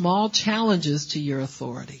 There are small challenges to your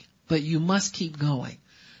authority, but you must keep going.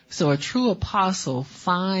 So a true apostle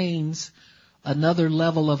finds another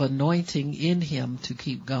level of anointing in him to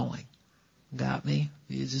keep going. Got me?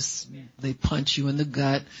 They punch you in the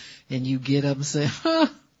gut and you get up and say,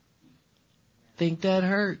 think that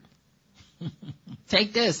hurt.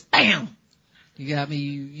 Take this. Bam! You got me?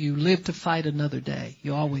 You live to fight another day.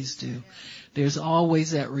 You always do. There's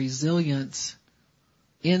always that resilience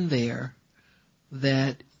in there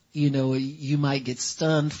that, you might get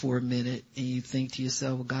stunned for a minute and you think to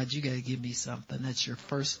yourself, well, God, you got to give me something. That's your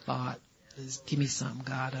first thought is, give me something,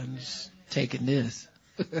 God. I'm just taking this.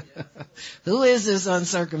 Who is this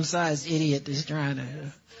uncircumcised idiot that's trying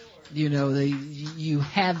to, you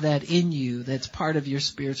have that in you. That's part of your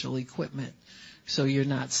spiritual equipment. So you're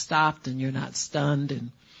not stopped and you're not stunned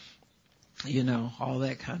and, all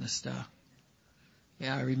that kind of stuff.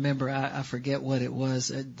 Yeah, I remember, I forget what it was.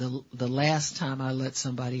 The last time I let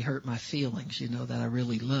somebody hurt my feelings, that I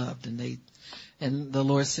really loved. And the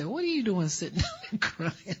Lord said, what are you doing sitting down and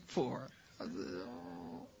crying for? I said,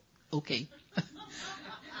 oh, okay.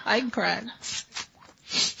 I can cry.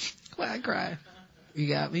 I cry. You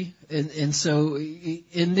got me? And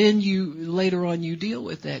then later on you deal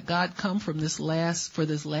with that. God, come from this last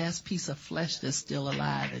piece of flesh that's still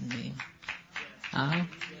alive in me.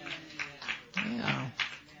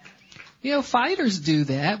 Yeah. Fighters do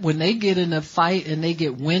that when they get in a fight and they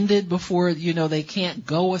get winded before, they can't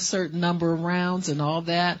go a certain number of rounds and all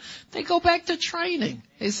that. They go back to training.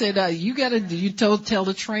 They said, tell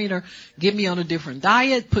the trainer, get me on a different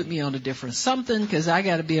diet, put me on a different something, cause I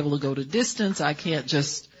gotta be able to go to distance. I can't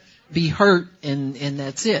just be hurt and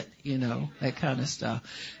that's it, that kind of stuff.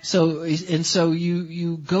 So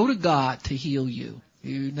you go to God to heal you.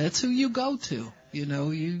 That's who you go to,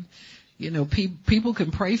 people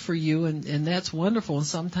can pray for you and that's wonderful. And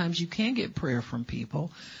sometimes you can get prayer from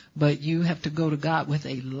people, but you have to go to God with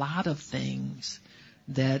a lot of things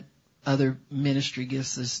that other ministry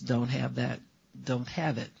gifts don't have it.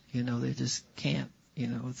 They just can't,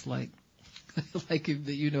 it's like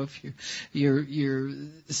if you're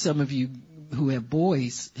some of you who have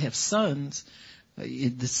boys, have sons,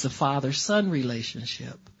 it's the father-son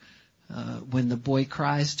relationship. When the boy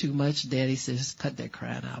cries too much, daddy says, cut that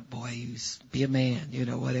crying out, boy, be a man,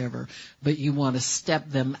 whatever. But you want to step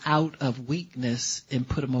them out of weakness and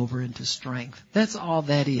put them over into strength. That's all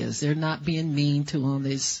that is. They're not being mean to them.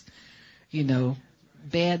 It's,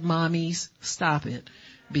 bad mommies, stop it.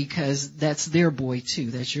 Because that's their boy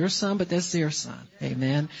too. That's your son, but that's their son.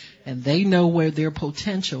 Amen. And they know where their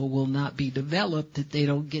potential will not be developed if they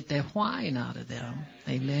don't get that whine out of them.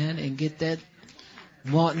 Amen. And get that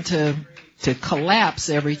wanting to collapse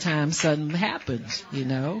every time something happens,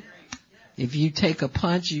 If you take a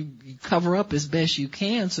punch, you cover up as best you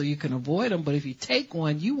can so you can avoid them. But if you take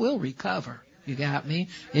one, you will recover. You got me?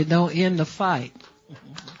 It don't end the fight.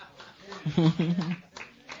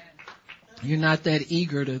 You're not that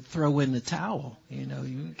eager to throw in the towel.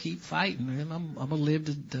 You keep fighting. I'm going to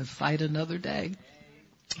live to fight another day.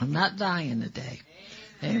 I'm not dying today.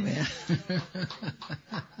 Amen.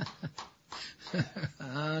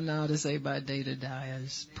 No, this ain't my day to die. I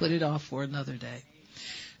just put it off for another day.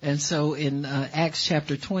 And so in Acts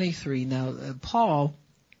chapter 23, now Paul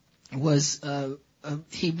was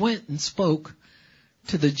he went and spoke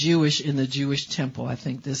to the Jewish temple. I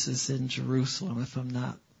think this is in Jerusalem, if I'm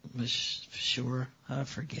not sure. I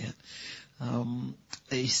forget.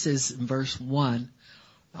 He says in verse 1,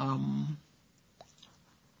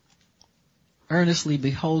 earnestly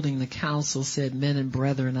beholding the council, said, Men and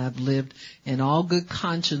brethren, I've lived in all good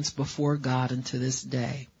conscience before God unto this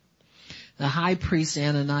day. The high priest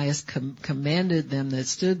Ananias commanded them that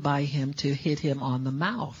stood by him to hit him on the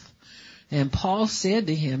mouth. And Paul said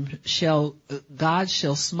to him, God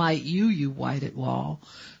shall smite you, you whited wall,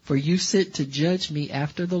 for you sit to judge me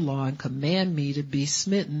after the law and command me to be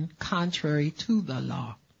smitten contrary to the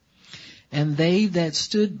law. And they that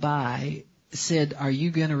stood by said, Are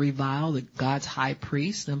you going to revile God's high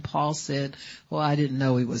priest? And Paul said, Well, I didn't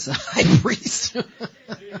know he was a high priest.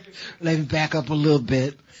 Let me back up a little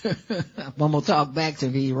bit. I'm going to talk back to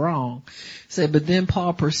be wrong. Said, but then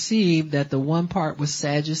Paul perceived that the one part was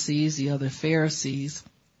Sadducees, the other Pharisees.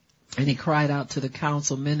 And he cried out to the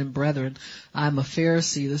council, Men and brethren, I am a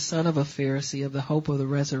Pharisee, the son of a Pharisee, of the hope of the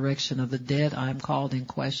resurrection of the dead. I am called in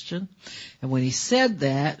question. And when he said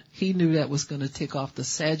that, he knew that was going to tick off the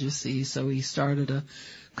Sadducees, so he started a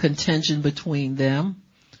contention between them.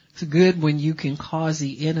 It's good when you can cause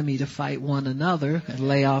the enemy to fight one another and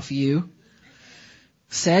lay off you.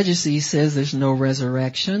 Sadducees says there's no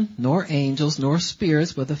resurrection, nor angels, nor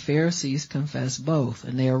spirits, but the Pharisees confess both.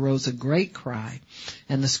 And there arose a great cry.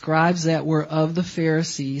 And the scribes that were of the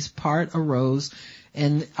Pharisees part arose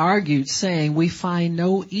and argued, saying, We find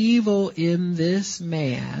no evil in this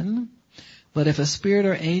man, but if a spirit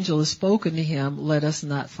or angel is spoken to him, let us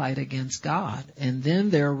not fight against God. And then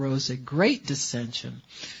there arose a great dissension.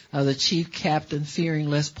 The chief captain, fearing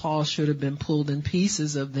lest Paul should have been pulled in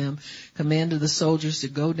pieces of them, commanded the soldiers to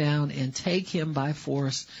go down and take him by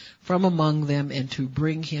force from among them and to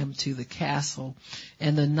bring him to the castle.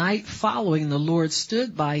 And the night following, the Lord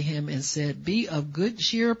stood by him and said, Be of good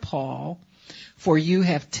cheer, Paul, for you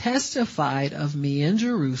have testified of me in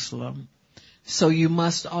Jerusalem, so you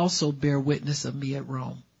must also bear witness of me at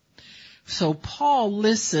Rome. So Paul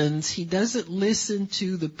listens. He doesn't listen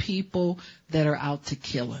to the people that are out to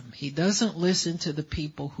kill him. He doesn't listen to the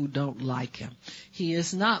people who don't like him. He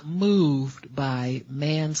is not moved by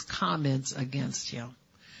man's comments against him.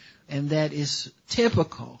 And that is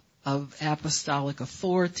typical of apostolic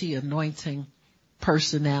authority, anointing,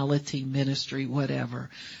 personality, ministry, whatever.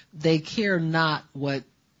 They care not what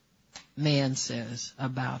man says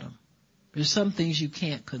about them. There's some things you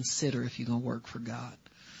can't consider if you're going to work for God.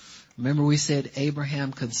 Remember we said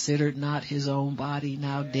Abraham considered not his own body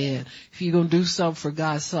now dead. If you're going to do something for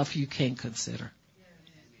God, stuff you can't consider.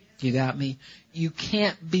 You got me? You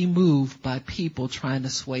can't be moved by people trying to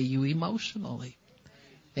sway you emotionally.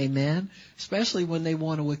 Amen? Especially when they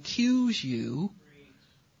want to accuse you.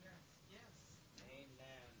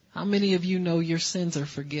 How many of you know your sins are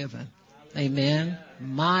forgiven? Amen?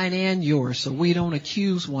 Mine and yours. So we don't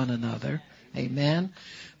accuse one another. Amen?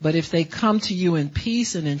 But if they come to you in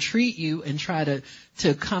peace and entreat you and try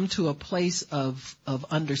to come to a place of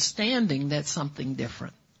understanding, that's something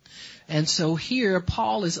different. And so here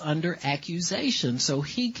Paul is under accusation. So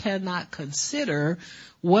he cannot consider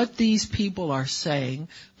what these people are saying,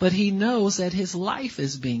 but he knows that his life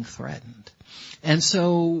is being threatened. And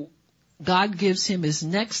so God gives him his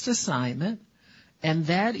next assignment, and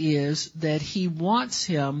that is that he wants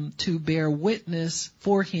him to bear witness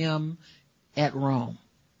for him at Rome.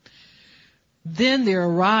 Then there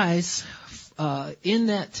arise in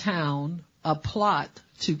that town a plot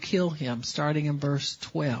to kill him, starting in verse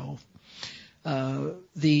 12.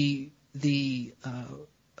 The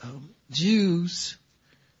Jews,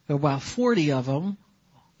 about 40 of them,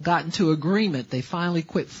 got into agreement. They finally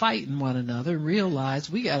quit fighting one another and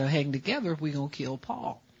realized we got to hang together if we're going to kill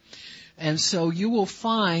Paul. And so you will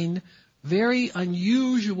find very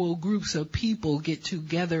unusual groups of people get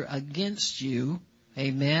together against you.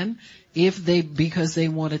 Amen. Because they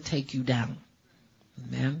want to take you down.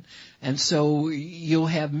 Amen. And so you'll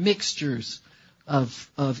have mixtures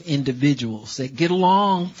of individuals that get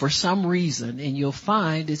along for some reason, and you'll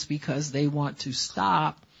find it's because they want to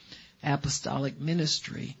stop apostolic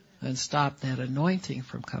ministry and stop that anointing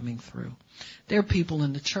from coming through. There are people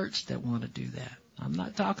in the church that want to do that. I'm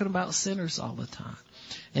not talking about sinners all the time.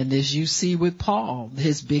 And as you see with Paul,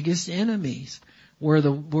 his biggest enemies were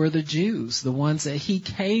the Jews, the ones that he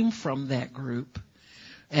came from that group.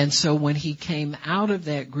 And so when he came out of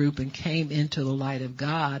that group and came into the light of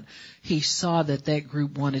God, he saw that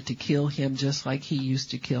group wanted to kill him just like he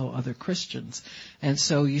used to kill other Christians. And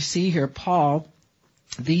so you see here, Paul,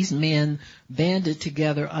 these men banded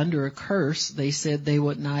together under a curse. They said they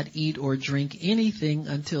would not eat or drink anything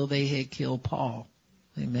until they had killed Paul.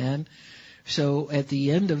 Amen. So at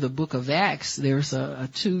the end of the book of Acts, there's a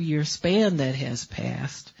 2-year span that has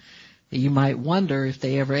passed. You might wonder if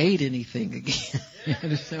they ever ate anything again.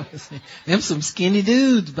 Them some skinny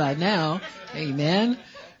dudes by now. Amen.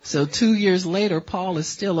 So 2 years later, Paul is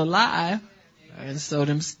still alive. And so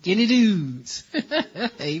them skinny dudes.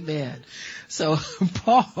 Amen. So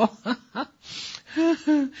Paul,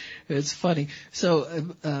 it's funny. So,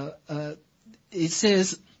 it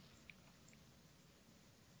says,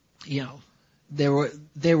 you know,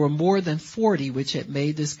 there were more than 40 which had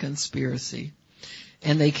made this conspiracy.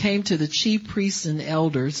 And they came to the chief priests and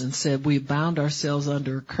elders and said, we bound ourselves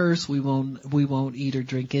under a curse. We won't eat or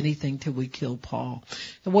drink anything till we kill Paul.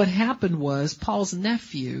 And what happened was Paul's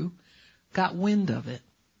nephew got wind of it.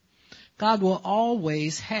 God will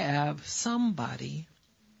always have somebody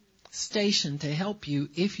stationed to help you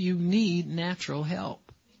if you need natural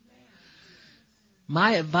help.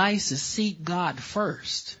 My advice is seek God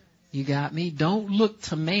first. You got me? Don't look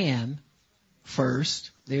to man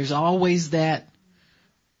first. There's always that,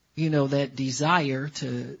 that desire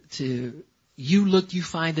to you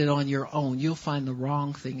find it on your own. You'll find the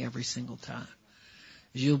wrong thing every single time.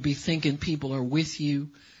 You'll be thinking people are with you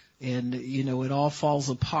and, it all falls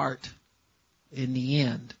apart in the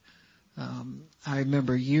end. I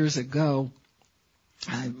remember years ago,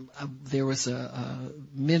 there was a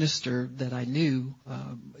minister that I knew.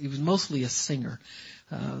 He was mostly a singer.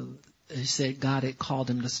 He said God had called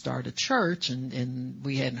him to start a church, and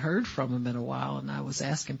we hadn't heard from him in a while. And I was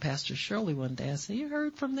asking Pastor Shirley one day, I said, you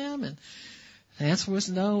heard from them? And the answer was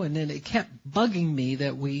no. And then it kept bugging me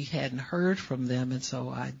that we hadn't heard from them. And so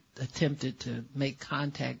I attempted to make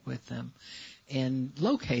contact with them and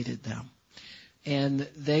located them. And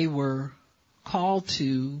they were called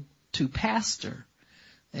to pastor.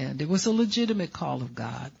 And it was a legitimate call of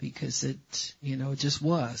God because it just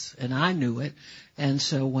was. And I knew it. And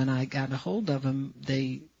so when I got a hold of them,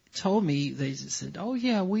 they told me, they said, oh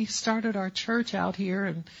yeah, we started our church out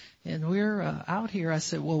here and we're out here. I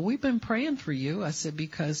said, well, we've been praying for you. I said,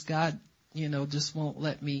 because God, just won't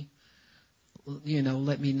let me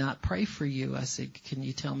not pray for you. I said, can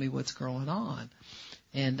you tell me what's going on?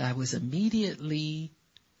 And I was immediately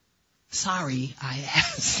sorry I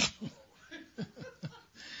asked.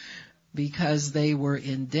 Because they were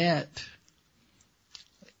in debt.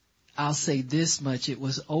 I'll say this much, it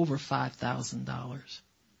was over $5,000.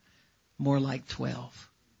 More like 12.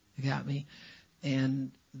 You got me?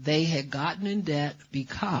 And they had gotten in debt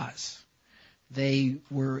because they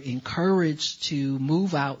were encouraged to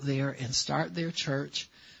move out there and start their church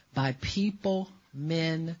by people,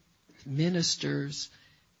 men, ministers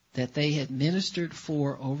that they had ministered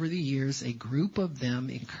for over the years. A group of them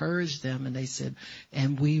encouraged them, and they said,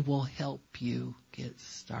 and we will help you get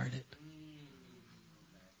started.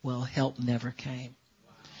 Well, help never came.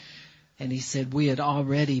 And he said, we had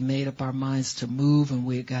already made up our minds to move, and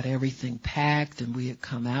we had got everything packed, and we had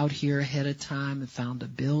come out here ahead of time and found a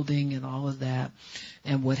building and all of that.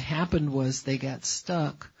 And what happened was they got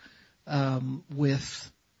stuck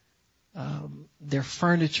with their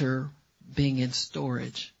furniture being in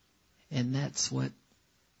storage. And that's what,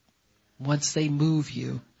 once they move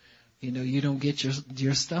you, you don't get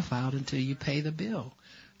your stuff out until you pay the bill.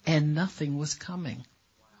 And nothing was coming.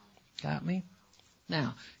 Got me?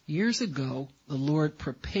 Now, years ago, the Lord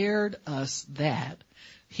prepared us that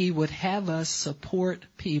He would have us support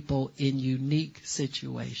people in unique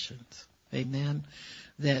situations. Amen?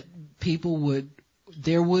 That people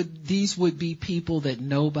these would be people that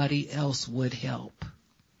nobody else would help.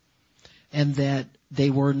 And that they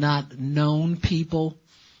were not known people.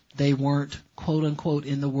 They weren't, quote unquote,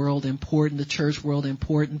 in the world important, the church world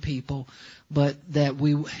important people, but that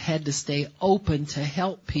we had to stay open to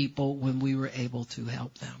help people when we were able to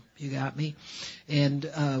help them. You got me? And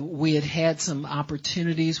we had some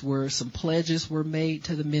opportunities where some pledges were made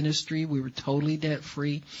to the ministry. We were totally debt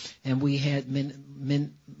free, and we had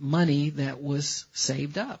money that was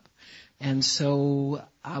saved up. And so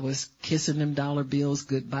I was kissing them dollar bills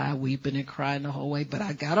goodbye, weeping and crying the whole way, but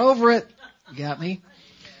I got over it. You got me?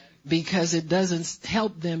 Because it doesn't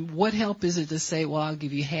help them. What help is it to say, well, I'll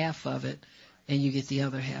give you half of it and you get the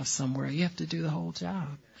other half somewhere? You have to do the whole job.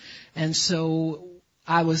 And so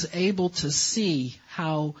I was able to see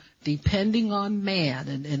how depending on man,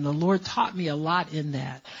 and the Lord taught me a lot in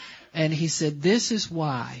that. And He said, this is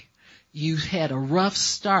why you had a rough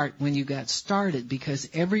start when you got started, because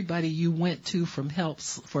everybody you went to for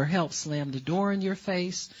help slammed the door in your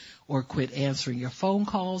face or quit answering your phone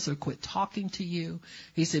calls or quit talking to you.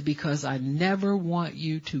 He said, because I never want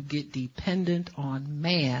you to get dependent on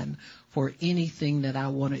man for anything that I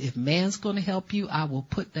want to. If man's going to help you, I will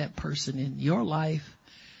put that person in your life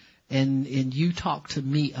and you talk to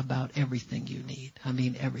me about everything you need. I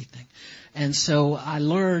mean, everything. And so I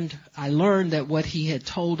learned that what he had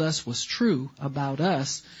told us was true about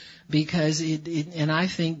us, because and I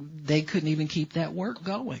think they couldn't even keep that work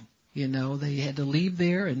going. You know, they had to leave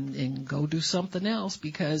there and go do something else,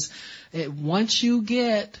 because once you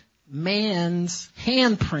get man's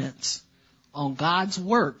handprints on God's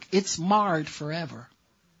work, it's marred forever.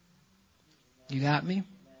 You got me?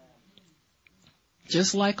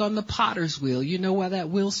 Just like on the potter's wheel. You know why that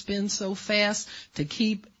wheel spins so fast? To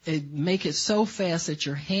make it so fast that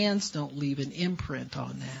your hands don't leave an imprint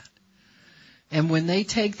on that. And when they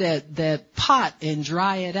take that pot and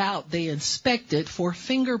dry it out, they inspect it for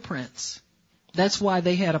fingerprints. That's why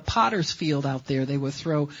they had a potter's field out there. They would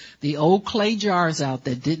throw the old clay jars out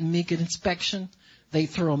that didn't make an inspection. They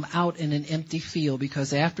throw them out in an empty field,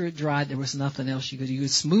 because after it dried, there was nothing else you could do. You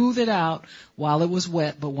could smooth it out while it was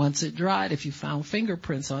wet, but once it dried, if you found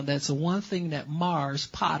fingerprints on it, that's the one thing that mars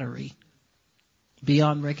pottery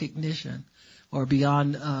beyond recognition or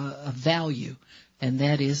beyond value, and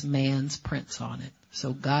that is man's prints on it.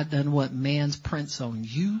 So God doesn't want man's prints on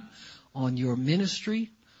you, on your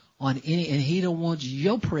ministry, and he don't want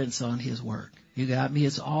your prints on his work. You got me?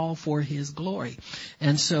 It's all for his glory.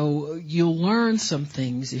 And so you'll learn some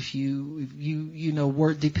things if you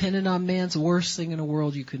work dependent on man's worst thing in the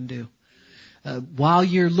world you can do. While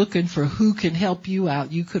you're looking for who can help you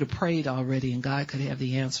out, you could have prayed already and God could have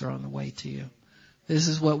the answer on the way to you. This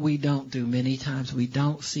is what we don't do many times. We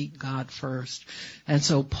don't seek God first. And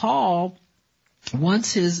so Paul,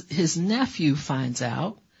 once his nephew finds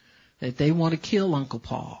out that they want to kill Uncle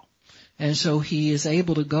Paul, and so he is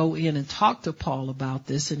able to go in and talk to Paul about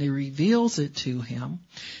this, and he reveals it to him.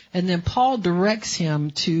 And then Paul directs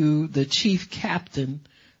him to the chief captain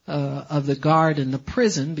of the guard in the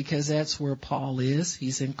prison, because that's where Paul is.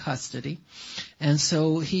 He's in custody. And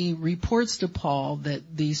so he reports to Paul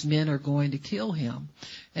that these men are going to kill him.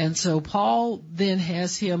 And so Paul then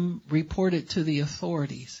has him report it to the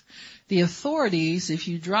authorities. The authorities, if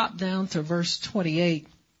you drop down to verse 28,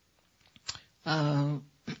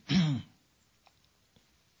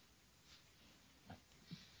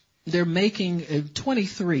 they're making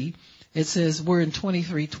 23. It says, we're in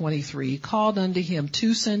 23:23. Called unto him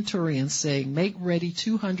 2 centurions, saying, make ready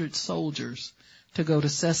 200 soldiers to go to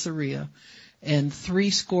Caesarea, and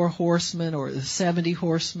 70 horsemen, or 70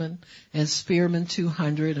 horsemen, and spearmen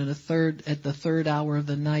 200, and at the third hour of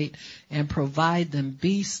the night, and provide them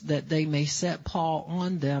beasts that they may set Paul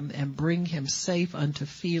on them and bring him safe unto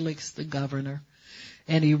Felix the governor.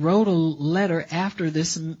 And he wrote a letter after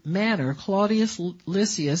this manner: Claudius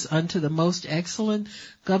Lysias, unto the most excellent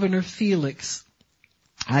Governor Felix,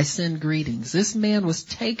 I send greetings. This man was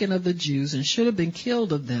taken of the Jews and should have been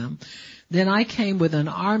killed of them. Then I came with an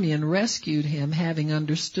army and rescued him, having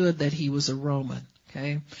understood that he was a Roman.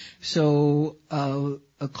 Okay. So,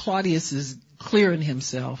 Claudius is clearing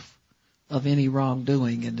himself of any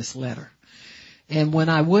wrongdoing in this letter. And when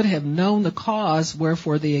I would have known the cause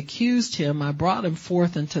wherefore they accused him, I brought him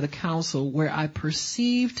forth into the council, where whom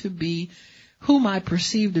I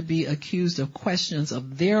perceived to be accused of questions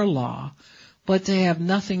of their law, but to have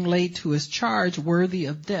nothing laid to his charge worthy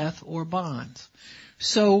of death or bonds.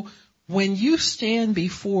 So when you stand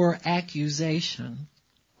before accusation,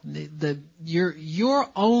 your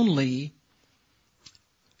only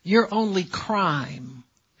crime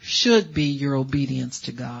should be your obedience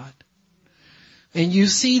to God. And you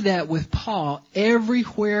see that with Paul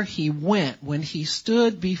everywhere he went. When he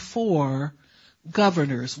stood before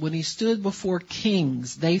governors, when he stood before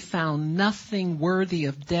kings, they found nothing worthy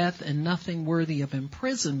of death and nothing worthy of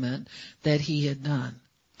imprisonment that he had done.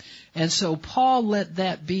 And so Paul let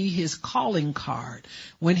that be his calling card.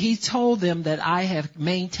 When he told them that I have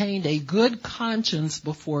maintained a good conscience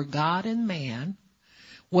before God and man,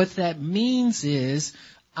 what that means is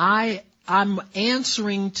I'm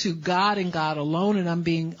answering to God and God alone, and I'm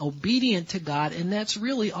being obedient to God, and that's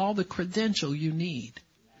really all the credential you need.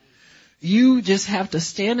 You just have to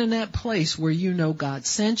stand in that place where you know God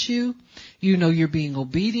sent you. You know you're being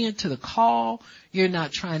obedient to the call. You're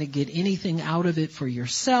not trying to get anything out of it for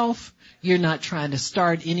yourself. You're not trying to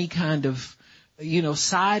start any kind of,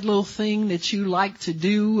 side little thing that you like to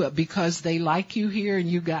do because they like you here and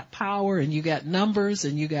you got power and you got numbers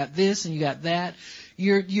and you got this and you got that.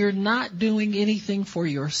 You're not doing anything for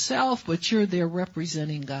yourself, but you're there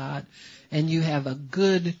representing God, and you have a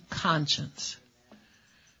good conscience.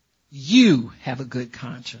 You have a good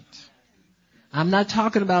conscience. I'm not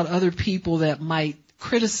talking about other people that might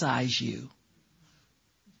criticize you.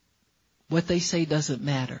 What they say doesn't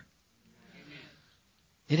matter.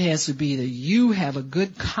 It has to be that you have a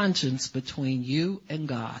good conscience between you and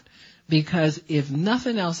God. Because if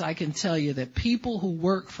nothing else, I can tell you that people who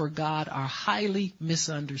work for God are highly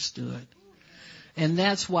misunderstood. And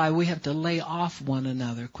that's why we have to lay off one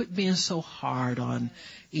another. Quit being so hard on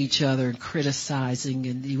each other and criticizing,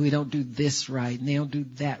 and we don't do this right and they don't do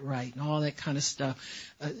that right and all that kind of stuff.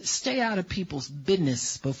 Stay out of people's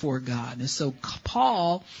business before God. And so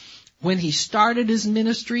Paul, when he started his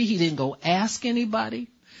ministry, he didn't go ask anybody.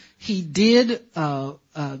 He did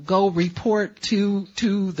go report to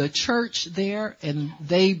the church there, and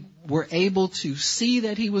they were able to see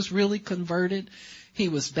that he was really converted. He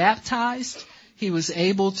was baptized. He was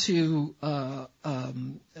able to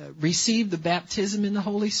receive the baptism in the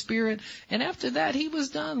Holy Spirit. And after that, he was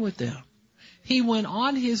done with them. He went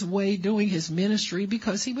on his way doing his ministry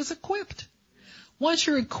because he was equipped. Once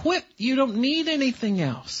you're equipped, you don't need anything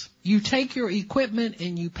else. You take your equipment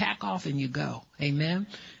and you pack off and you go. Amen.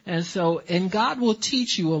 And God will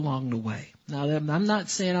teach you along the way. Now, I'm not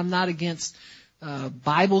saying I'm not against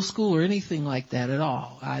Bible school or anything like that at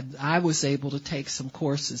all. I was able to take some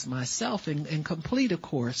courses myself and complete a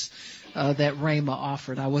course that Rhema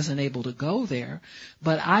offered. I wasn't able to go there,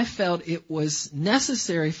 but I felt it was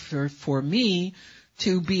necessary for me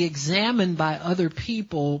to be examined by other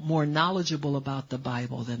people more knowledgeable about the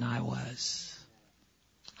Bible than I was.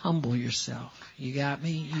 Humble yourself. You got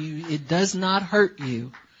me? It does not hurt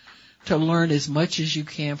you to learn as much as you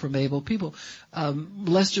can from able people.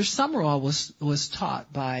 Lester Summerall was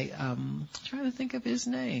taught by, I'm trying to think of his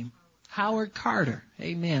name, Howard Carter.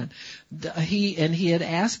 Amen. He had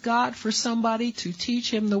asked God for somebody to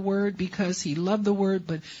teach him the word because he loved the word,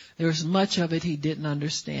 but there was much of it he didn't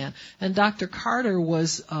understand. And Dr. Carter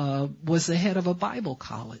was the head of a Bible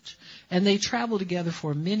college, and they traveled together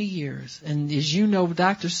for many years. And as you know,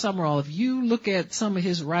 Dr. Summerall, if you look at some of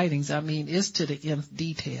his writings, I mean, it's to the nth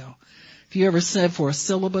detail. If you ever said for a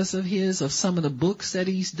syllabus of his, of some of the books that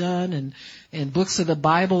he's done and books of the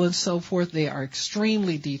Bible and so forth, they are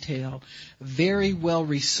extremely detailed, very well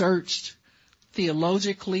researched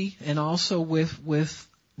theologically, and also with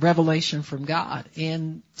revelation from God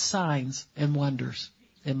and signs and wonders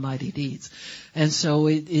and mighty deeds. And so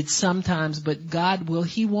it's sometimes, but God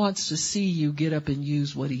he wants to see you get up and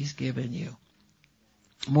use what he's given you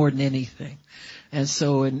more than anything. And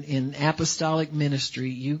so in apostolic ministry,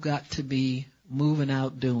 you got to be moving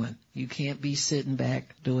out doing. You can't be sitting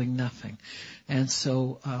back doing nothing. And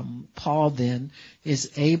so Paul then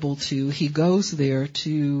is able to, he goes there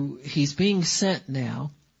he's being sent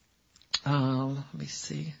now, to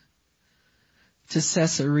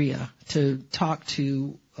Caesarea to talk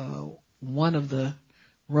to one of the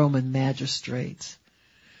Roman magistrates.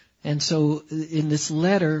 And so in this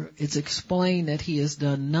letter, it's explained that he has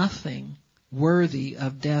done nothing worthy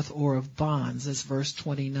of death or of bonds. That's verse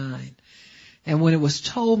 29. And when it was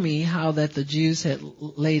told me how that the Jews had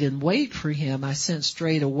laid in wait for him, I sent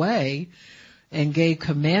straight away and gave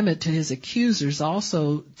commandment to his accusers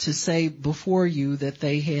also to say before you that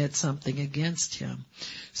they had something against him.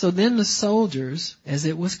 So then the soldiers, as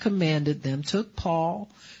it was commanded them, took Paul,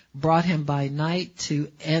 brought him by night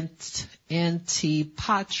to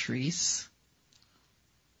Antipatris.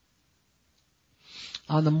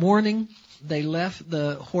 On the morning, they left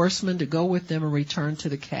the horsemen to go with them and return to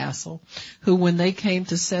the castle, who, when they came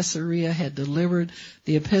to Caesarea, had delivered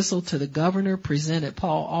the epistle to the governor, presented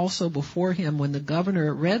Paul also before him. When the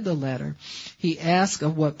governor read the letter, he asked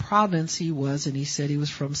of what province he was, and he said he was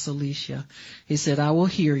from Cilicia. He said, I will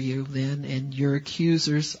hear you then, and your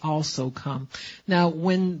accusers also come. Now,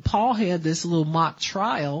 when Paul had this little mock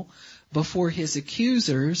trial before his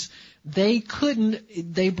accusers, they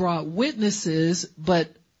brought witnesses,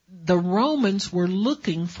 but the Romans were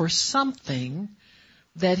looking for something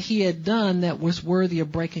that he had done that was worthy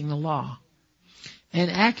of breaking the law. An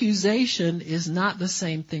accusation is not the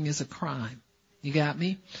same thing as a crime. You got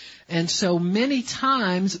me? And so many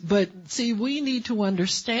times, but see, we need to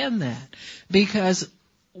understand that, because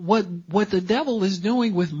what the devil is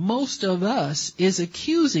doing with most of us is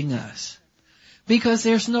accusing us, because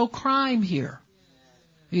there's no crime here.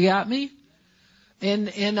 You got me?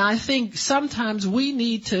 And I think sometimes we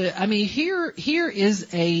need to, here is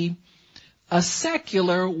a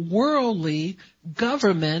secular, worldly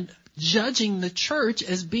government judging the church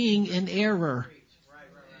as being in error.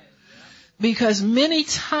 Because many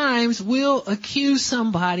times we'll accuse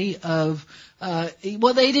somebody of,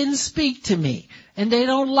 they didn't speak to me and they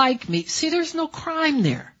don't like me. See, there's no crime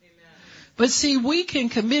there. But see, we can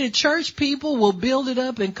commit it. Church people will build it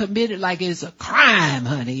up and commit it like it's a crime,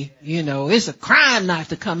 honey. You know, it's a crime not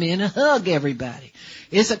to come in and hug everybody.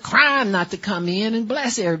 It's a crime not to come in and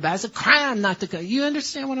bless everybody. It's a crime not to come. You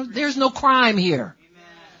understand there's no crime here.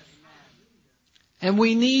 And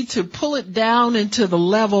we need to pull it down into the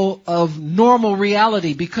level of normal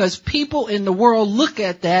reality, because people in the world look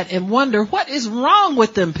at that and wonder, what is wrong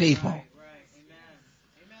with them people?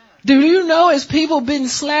 Do you know, as people been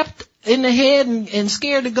slapped in the head and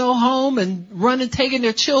scared to go home and running, taking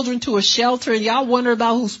their children to a shelter, and y'all wonder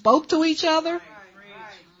about who spoke to each other?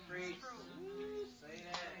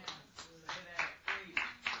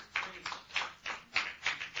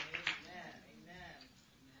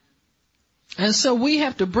 And so we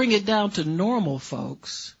have to bring it down to normal,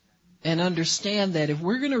 folks, and understand that if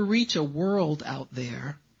we're going to reach a world out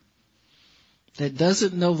there that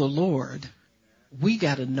doesn't know the Lord, we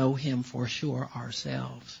got to know him for sure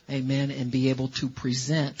ourselves. Amen. And be able to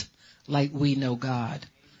present like we know God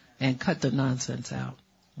and cut the nonsense out.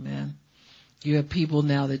 Amen. You have people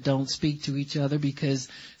now that don't speak to each other because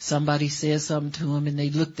somebody says something to them and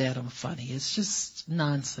they looked at them funny. It's just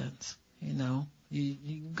nonsense, you know.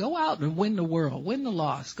 You go out and win the world, win the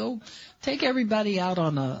lost. Go take everybody out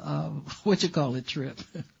on a trip.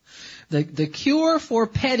 The cure for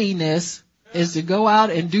pettiness is to go out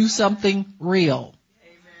and do something real.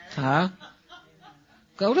 Huh?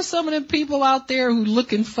 Go to some of them people out there who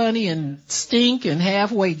looking funny and stink and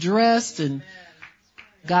halfway dressed and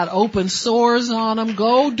got open sores on them.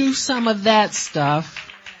 Go do some of that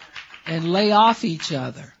stuff and lay off each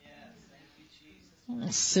other.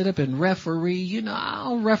 Sit up and referee. You know, I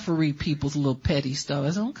don't referee people's little petty stuff.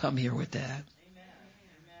 I don't come here with that.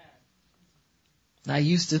 I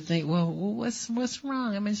used to think, well, what's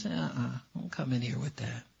wrong? I mean, don't come in here with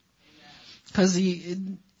that. Because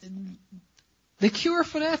the cure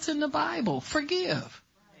for that's in the Bible. Forgive.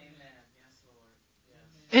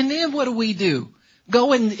 And then what do?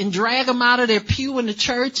 Go and drag them out of their pew in the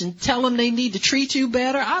church and tell them they need to treat you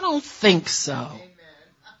better? I don't think so.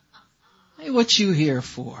 Hey, what you here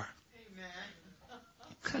for?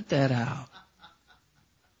 Cut that out.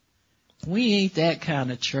 We ain't that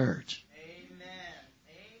kind of church.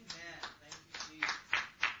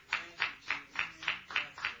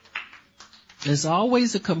 There's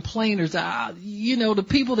always the complainers. You know, the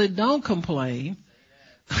people that don't complain,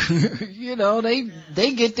 you know,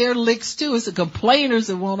 they get their licks too. It's the complainers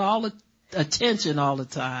that want all the attention all the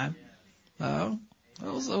time. Oh,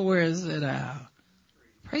 so where is it out?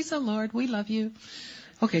 Praise the Lord. We love you.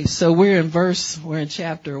 Okay, so we're in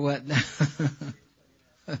chapter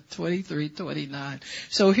 23, 29.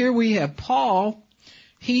 So here we have Paul.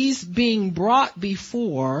 He's being brought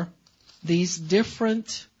before these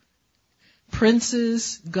different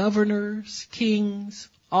princes, governors, kings,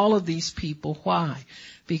 all of these people. Why?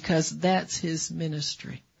 Because that's his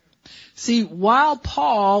ministry. See, while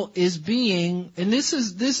Paul is being, and this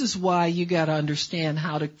is why you got to understand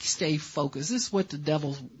how to stay focused. This is what the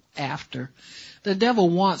devil's after. The devil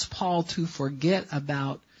wants Paul to forget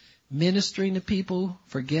about ministering to people,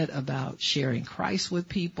 forget about sharing Christ with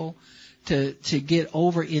people, to get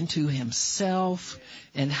over into himself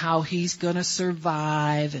and how he's going to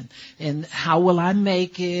survive and how will I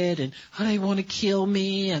make it and how they want to kill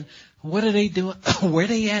me and what are they doing? Where are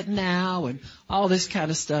they at now? And all this kind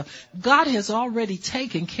of stuff. God has already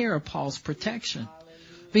taken care of Paul's protection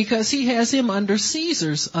because he has him under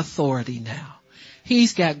Caesar's authority now.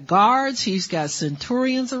 He's got guards. He's got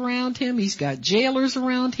centurions around him. He's got jailers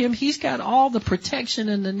around him. He's got all the protection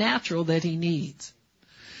in the natural that he needs.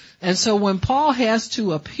 And so when Paul has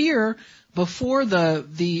to appear before in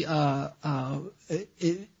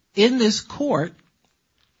this court,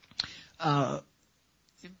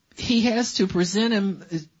 he has to present him.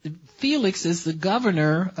 Felix is the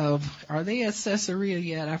governor of, are they at Caesarea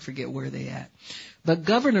yet? I forget where they at. But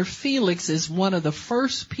Governor Felix is one of the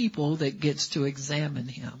first people that gets to examine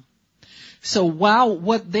him. So while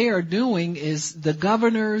what they are doing is the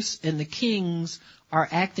governors and the kings are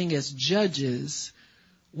acting as judges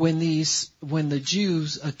when the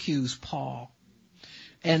Jews accuse Paul.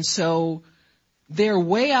 And so they're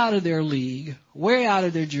way out of their league, way out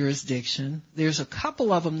of their jurisdiction. There's a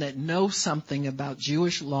couple of them that know something about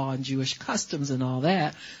Jewish law and Jewish customs and all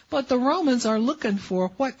that. But the Romans are looking for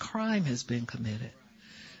what crime has been committed.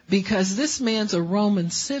 Because this man's a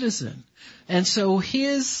Roman citizen. And so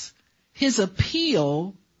his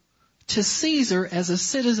appeal to Caesar as a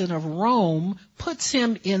citizen of Rome puts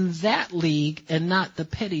him in that league and not the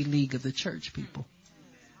petty league of the church people.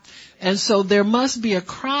 And so there must be a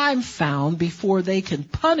crime found before they can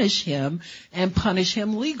punish him and punish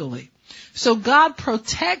him legally. So God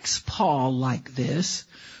protects Paul like this.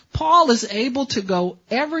 Paul is able to go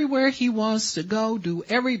everywhere he wants to go,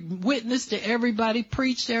 witness to everybody,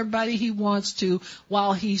 preach to everybody he wants to,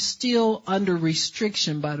 while he's still under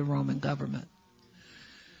restriction by the Roman government.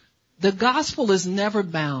 The gospel is never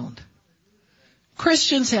bound.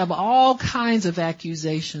 Christians have all kinds of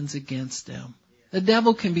accusations against them. The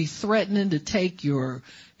devil can be threatening to take your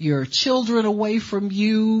children away from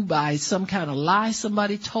you by some kind of lie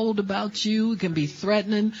somebody told about you. It can be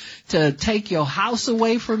threatening to take your house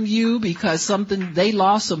away from you because they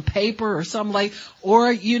lost some paper or something like,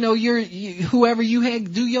 or, whoever you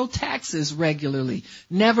had do your taxes regularly,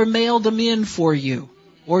 never mailed them in for you,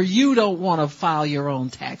 or you don't want to file your own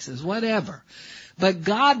taxes, whatever. But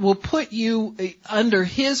God will put you under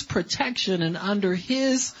His protection and under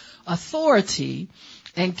His authority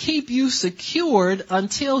and keep you secured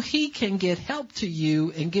until He can get help to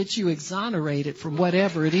you and get you exonerated from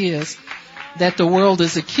whatever it is that the world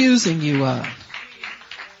is accusing you of.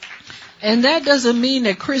 And that doesn't mean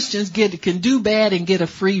that Christians can do bad and get a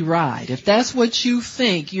free ride. If that's what you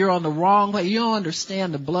think, you're on the wrong way. You don't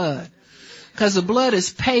understand the blood. Because the blood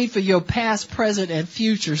is paid for your past, present, and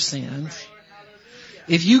future sins.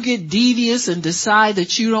 If you get devious and decide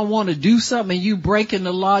that you don't want to do something and you breaking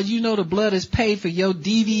the law, you know the blood is paid for your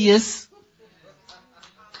devious.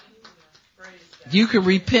 You can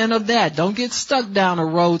repent of that. Don't get stuck down a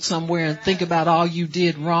road somewhere and think about all you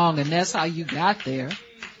did wrong and that's how you got there.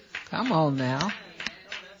 Come on now.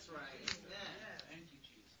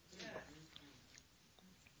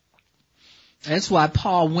 That's why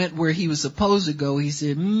Paul went where he was supposed to go. He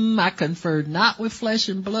said, I conferred not with flesh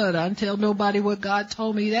and blood. I didn't tell nobody what God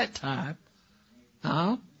told me that time.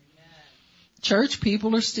 Huh? Church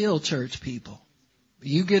people are still church people.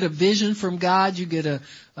 You get a vision from God, you get a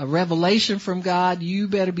revelation from God, you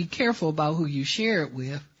better be careful about who you share it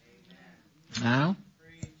with. Huh?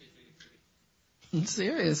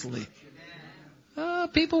 Seriously.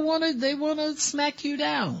 People want to smack you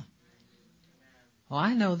down. Oh,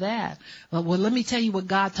 I know that. Well, let me tell you what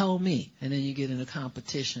God told me. And then you get in a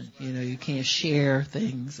competition. You can't share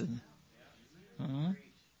things.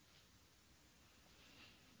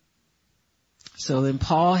 So then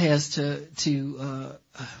Paul has to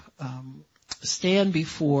stand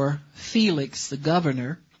before Felix, the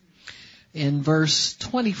governor. In verse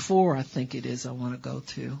 24, I think it is I want to go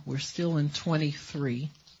to. We're still in 23.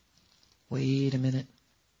 Wait a minute.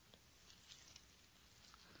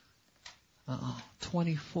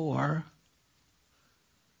 24.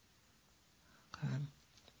 Okay.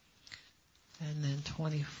 And then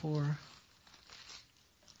 24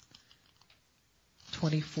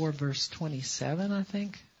 verse 27, I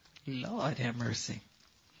think. Lord have mercy.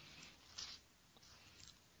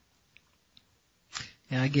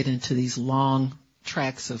 And I get into these long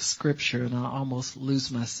tracts of scripture and I almost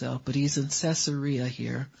lose myself, but he's in Caesarea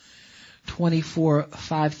here. 24,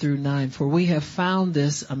 5 through 9. For we have found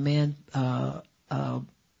this a man,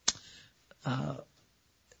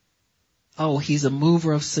 he's a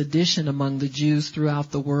mover of sedition among the Jews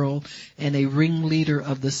throughout the world and a ringleader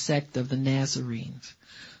of the sect of the Nazarenes,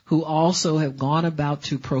 who also have gone about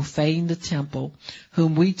to profane the temple,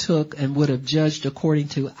 whom we took and would have judged according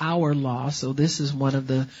to our law. So this is one of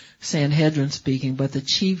the Sanhedrin speaking. But the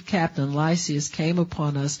chief captain Lysias came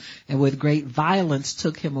upon us and with great violence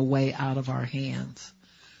took him away out of our hands.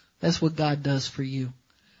 That's what God does for you.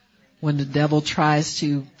 When the devil tries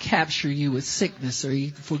to capture you with sickness or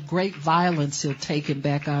for great violence, he'll take him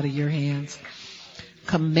back out of your hands.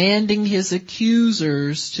 Commanding his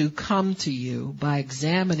accusers to come to you by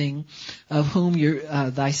examining of whom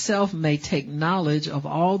thyself may take knowledge of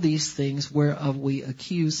all these things whereof we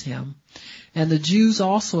accuse him. And the Jews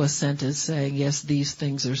also assented, saying, yes, these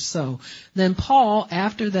things are so. Then Paul,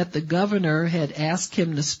 after that the governor had asked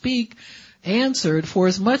him to speak, answered, for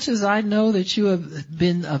as much as I know that you have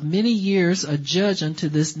been of many years a judge unto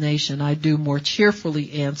this nation, I do more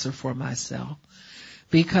cheerfully answer for myself.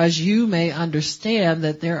 Because you may understand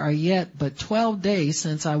that there are yet but 12 days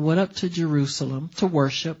since I went up to Jerusalem to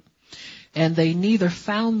worship, and they neither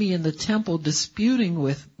found me in the temple disputing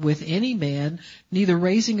with any man, neither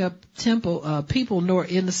raising up people, nor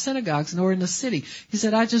in the synagogues, nor in the city. He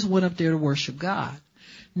said, I just went up there to worship God.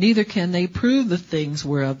 Neither can they prove the things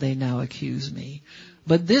whereof they now accuse me.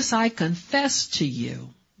 But this I confess to you,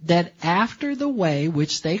 that after the way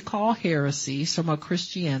which they call heresy, from a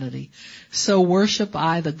Christianity, so worship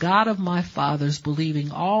I the God of my fathers,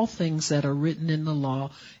 believing all things that are written in the law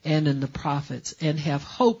and in the prophets, and have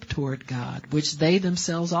hope toward God, which they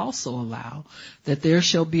themselves also allow, that there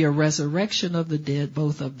shall be a resurrection of the dead,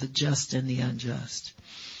 both of the just and the unjust.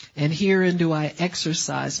 And herein do I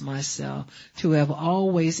exercise myself, to have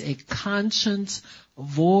always a conscience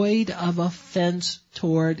void of offense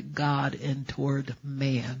toward God and toward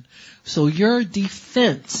man. So your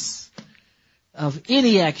defense of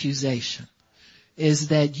any accusation is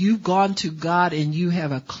that you've gone to God and you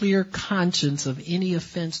have a clear conscience of any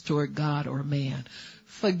offense toward God or man.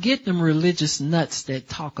 Forget them religious nuts that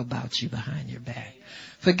talk about you behind your back.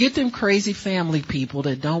 Forget them crazy family people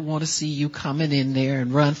that don't want to see you coming in there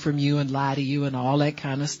and run from you and lie to you and all that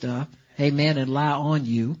kind of stuff. Amen. And lie on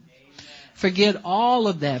you. Forget all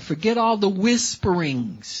of that. Forget all the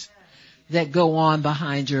whisperings that go on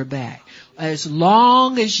behind your back. As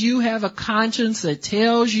long as you have a conscience that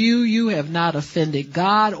tells you you have not offended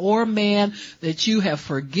God or man, that you have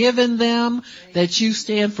forgiven them, that you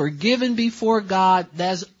stand forgiven before God,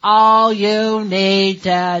 that's all you need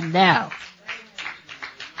to know.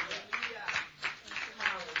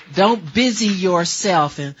 Don't busy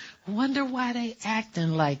yourself and wonder why they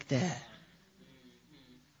acting like that.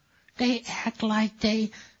 They act like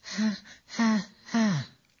they,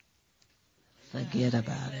 Forget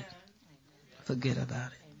about it. Forget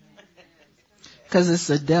about it. Because it's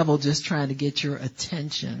the devil just trying to get your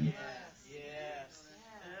attention.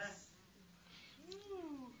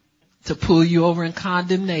 To pull you over in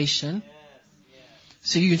condemnation.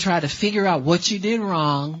 So you can try to figure out what you did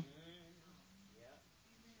wrong.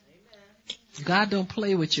 God don't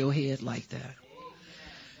play with your head like that.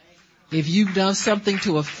 If you've done something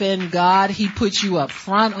to offend God, He puts you up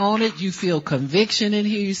front on it. You feel conviction in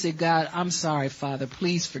here. You say, God, I'm sorry, Father.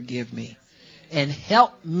 Please forgive me. And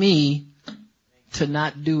help me to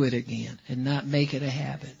not do it again and not make it a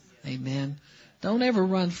habit. Amen. Don't ever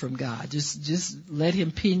run from God. Just let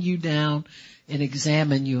Him pin you down and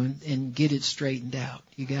examine you and get it straightened out.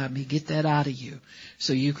 You got me? Get that out of you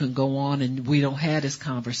so you can go on and we don't have this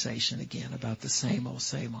conversation again about the same old.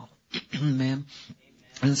 Amen.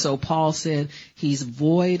 And so Paul said he's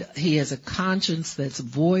void. He has a conscience that's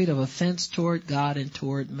void of offense toward God and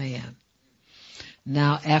toward man.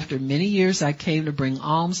 Now, after many years, I came to bring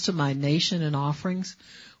alms to my nation and offerings,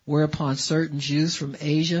 whereupon certain Jews from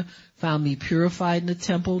Asia found me purified in the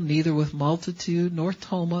temple, neither with multitude nor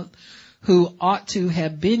tumult, who ought to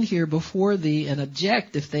have been here before thee and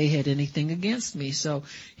object if they had anything against me. So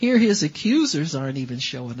here his accusers aren't even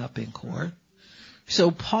showing up in court.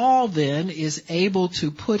 So Paul then is able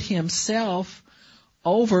to put himself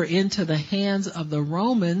over into the hands of the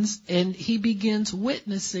Romans, and he begins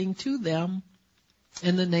witnessing to them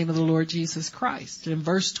in the name of the Lord Jesus Christ. In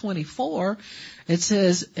verse 24, it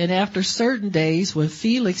says, and after certain days, when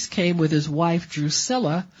Felix came with his wife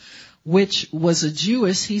Drusilla, which was a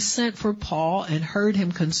Jewess, he sent for Paul and heard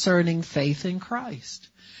him concerning faith in Christ.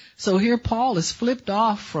 So here Paul is flipped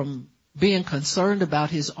off from being concerned about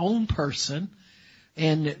his own person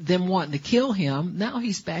and them wanting to kill him. Now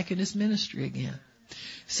he's back in his ministry again.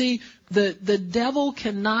 See, the devil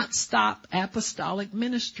cannot stop apostolic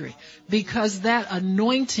ministry because that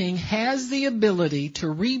anointing has the ability to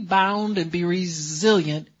rebound and be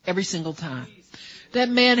resilient every single time. That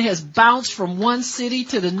man has bounced from one city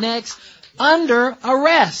to the next under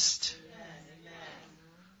arrest.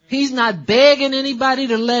 He's not begging anybody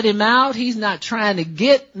to let him out. He's not trying to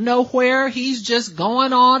get nowhere. He's just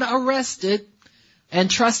going on arrested and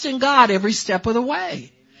trusting God every step of the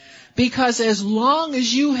way. Because as long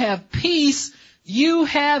as you have peace, you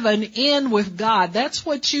have an end with God. That's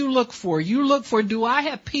what you look for. You look for, do I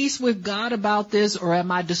have peace with God about this, or am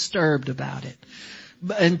I disturbed about it?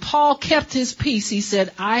 And Paul kept his peace. He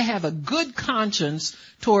said, I have a good conscience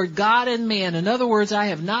toward God and man. In other words, I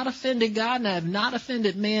have not offended God and I have not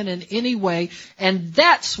offended man in any way. And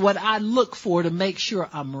that's what I look for to make sure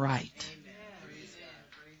I'm right.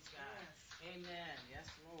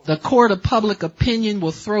 The court of public opinion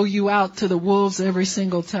will throw you out to the wolves every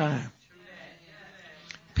single time.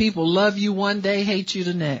 People love you one day, hate you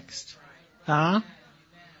the next. Huh?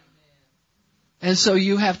 And so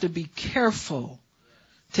you have to be careful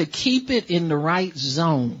to keep it in the right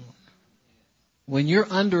zone. When you're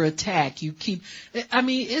under attack, you keep,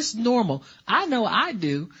 it's normal. I know I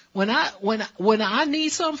do. When I need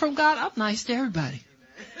something from God, I'm nice to everybody.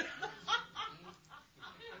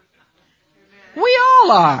 We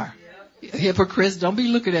all are. Hypocrites, don't be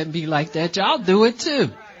looking at me like that. Y'all do it too.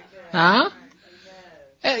 Huh?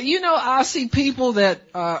 I see people that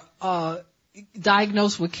are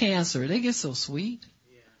diagnosed with cancer. They get so sweet.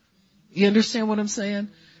 You understand what I'm saying?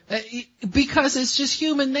 Because it's just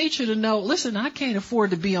human nature to know, listen, I can't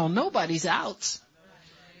afford to be on nobody's outs.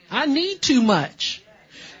 I need too much.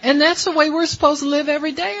 And that's the way we're supposed to live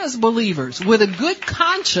every day as believers, with a good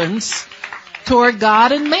conscience toward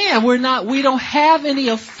God and man. We don't have any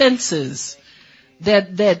offenses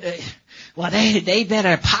well, they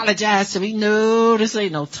better apologize to me. No, this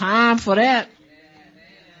ain't no time for that.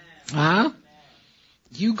 Huh?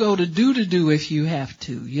 You go to do if you have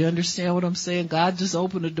to. You understand what I'm saying? God just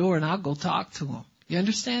opened the door and I'll go talk to him. You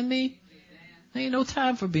understand me? There ain't no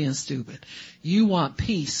time for being stupid. You want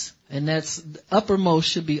peace, and that's uppermost,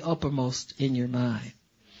 should be uppermost in your mind.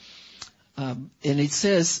 And it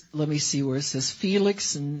says, let me see where it says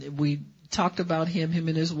Felix, and we talked about him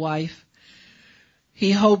and his wife.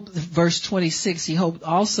 He hoped, verse 26, he hoped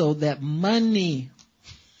also that money.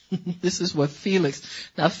 This is what Felix.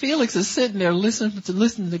 Now Felix is sitting there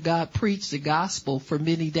listening to God preach the gospel for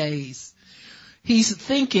many days. He's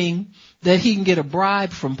thinking that he can get a bribe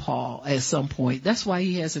from Paul at some point. That's why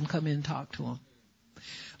he has him come in and talk to him.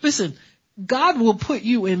 Listen, God will put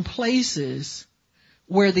you in places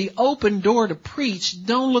where the open door to preach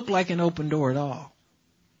don't look like an open door at all.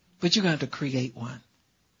 But you're going to have to create one.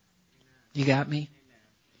 You got me?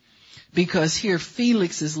 Because here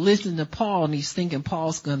Felix is listening to Paul and he's thinking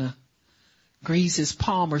Paul's going to grease his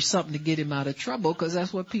palm or something to get him out of trouble, because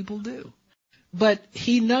that's what people do. But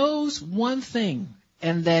he knows one thing,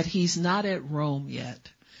 and that he's not at Rome yet,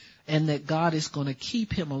 and that God is going to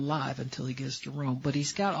keep him alive until he gets to Rome. But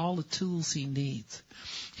he's got all the tools he needs.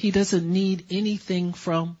 He doesn't need anything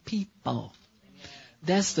from people.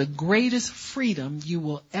 That's the greatest freedom you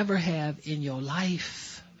will ever have in your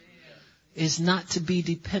life, is not to be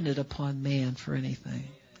dependent upon man for anything.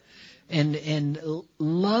 And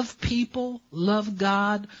love people, love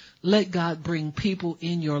God, let God bring people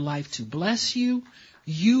in your life to bless you.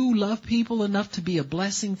 You love people enough to be a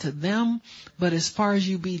blessing to them, but as far as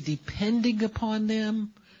you be depending upon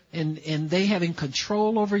them and they having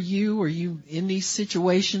control over you, or you in these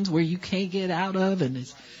situations where you can't get out of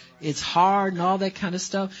and it's hard and all that kind of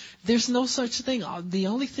stuff, there's no such thing. The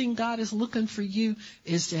only thing God is looking for you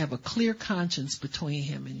is to have a clear conscience between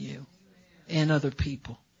him and you and other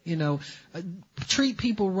people. You know, treat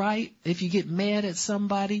people right. If you get mad at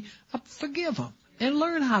somebody, forgive them and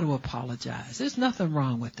learn how to apologize. There's nothing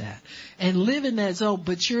wrong with that. And live in that zone,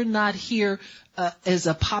 but you're not here as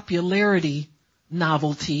a popularity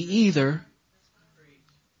novelty either,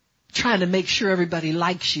 trying to make sure everybody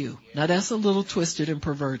likes you. Now that's a little twisted and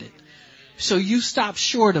perverted. So you stop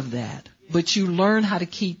short of that, but you learn how to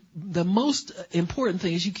keep, the most important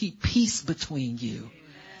thing is you keep peace between you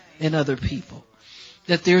and other people.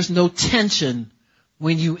 That there's no tension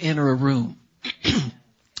when you enter a room.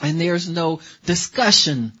 And there's no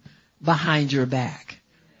discussion behind your back.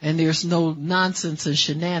 And there's no nonsense and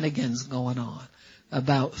shenanigans going on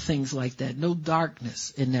about things like that. No darkness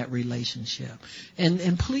in that relationship.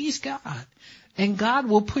 And please God. And God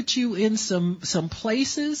will put you in some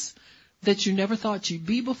places that you never thought you'd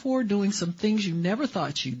be before, doing some things you never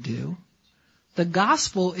thought you'd do. The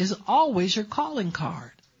gospel is always your calling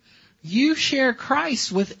card. You share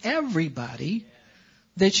Christ with everybody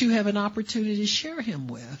that you have an opportunity to share him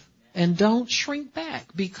with. And don't shrink back,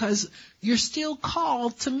 because you're still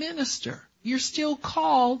called to minister. You're still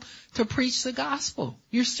called to preach the gospel.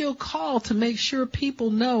 You're still called to make sure people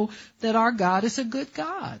know that our God is a good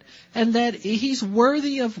God and that he's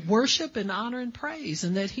worthy of worship and honor and praise,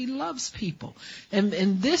 and that he loves people. And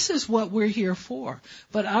this is what we're here for.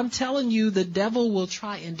 But I'm telling you, the devil will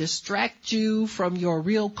try and distract you from your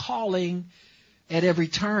real calling at every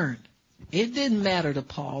turn. It didn't matter to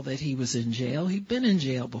Paul that he was in jail. He'd been in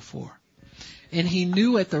jail before. And he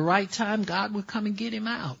knew at the right time God would come and get him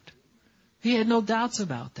out. He had no doubts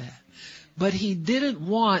about that. But he didn't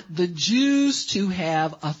want the Jews to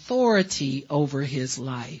have authority over his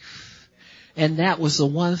life. And that was the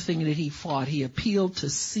one thing that he fought. He appealed to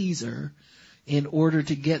Caesar in order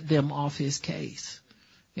to get them off his case.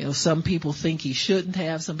 You know, some people think he shouldn't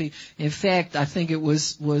have. Some people, in fact, I think it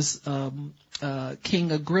was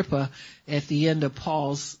King Agrippa at the end of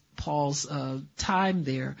Paul's time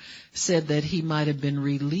there said that he might have been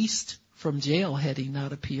released from jail had he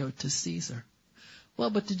not appealed to Caesar.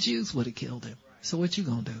 Well, but the Jews would have killed him. So what you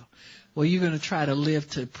gonna do? Well, you're gonna try to live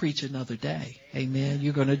to preach another day. Amen.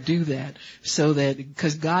 You're gonna do that so that,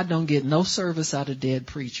 because God don't get no service out of dead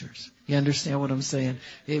preachers. You understand what I'm saying?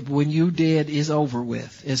 When you dead is over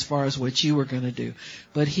with as far as what you were going to do.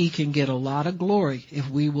 But he can get a lot of glory if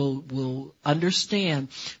we will understand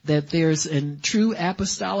that there's a true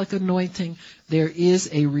apostolic anointing. There is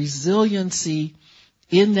a resiliency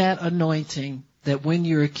in that anointing that when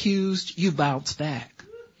you're accused, you bounce back.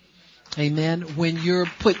 Amen. When you're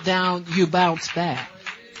put down, you bounce back.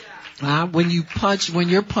 When you're punched,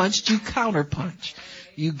 you counterpunch.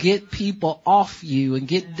 you get people off you and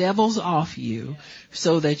get devils off you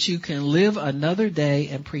so that you can live another day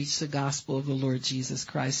and preach the gospel of the Lord Jesus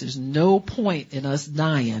Christ. There's no point in us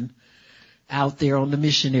dying out there on the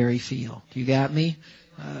missionary field. You got me?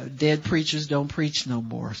 Dead preachers don't preach no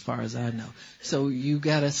more as far as I know. So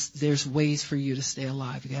there's ways for you to stay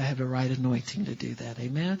alive. You gotta have the right anointing to do that.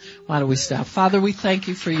 Amen? Why don't we stop? Father, we thank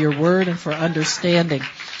you for your word and for understanding.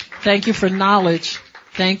 Thank you for knowledge.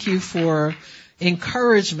 Thank you for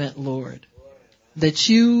encouragement, Lord, that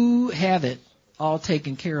you have it all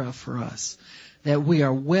taken care of for us, that we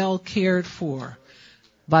are well cared for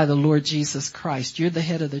by the Lord Jesus Christ. You're the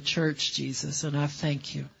head of the church, Jesus, and I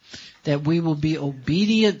thank you that we will be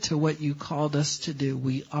obedient to what you called us to do.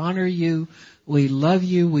 We honor you, we love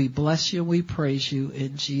you, we bless you, we praise you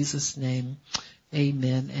in Jesus' name.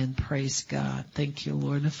 Amen and praise God. Thank you,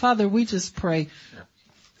 Lord. And Father, we just pray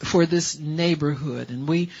for this neighborhood, and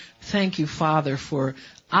we thank you, Father, for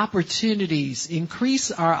opportunities. Increase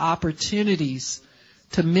our opportunities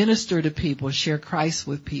to minister to people, share Christ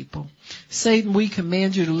with people. Satan, we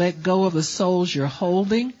command you to let go of the souls you're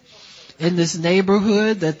holding in this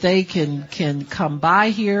neighborhood, that they can come by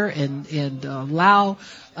here and allow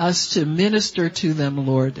us to minister to them,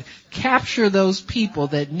 Lord. Capture those people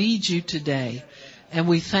that need you today. And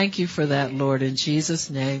we thank you for that, Lord, in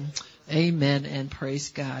Jesus' name. Amen and praise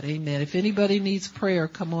God. Amen. If anybody needs prayer,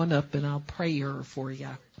 come on up and I'll pray for you.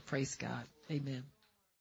 Praise God. Amen.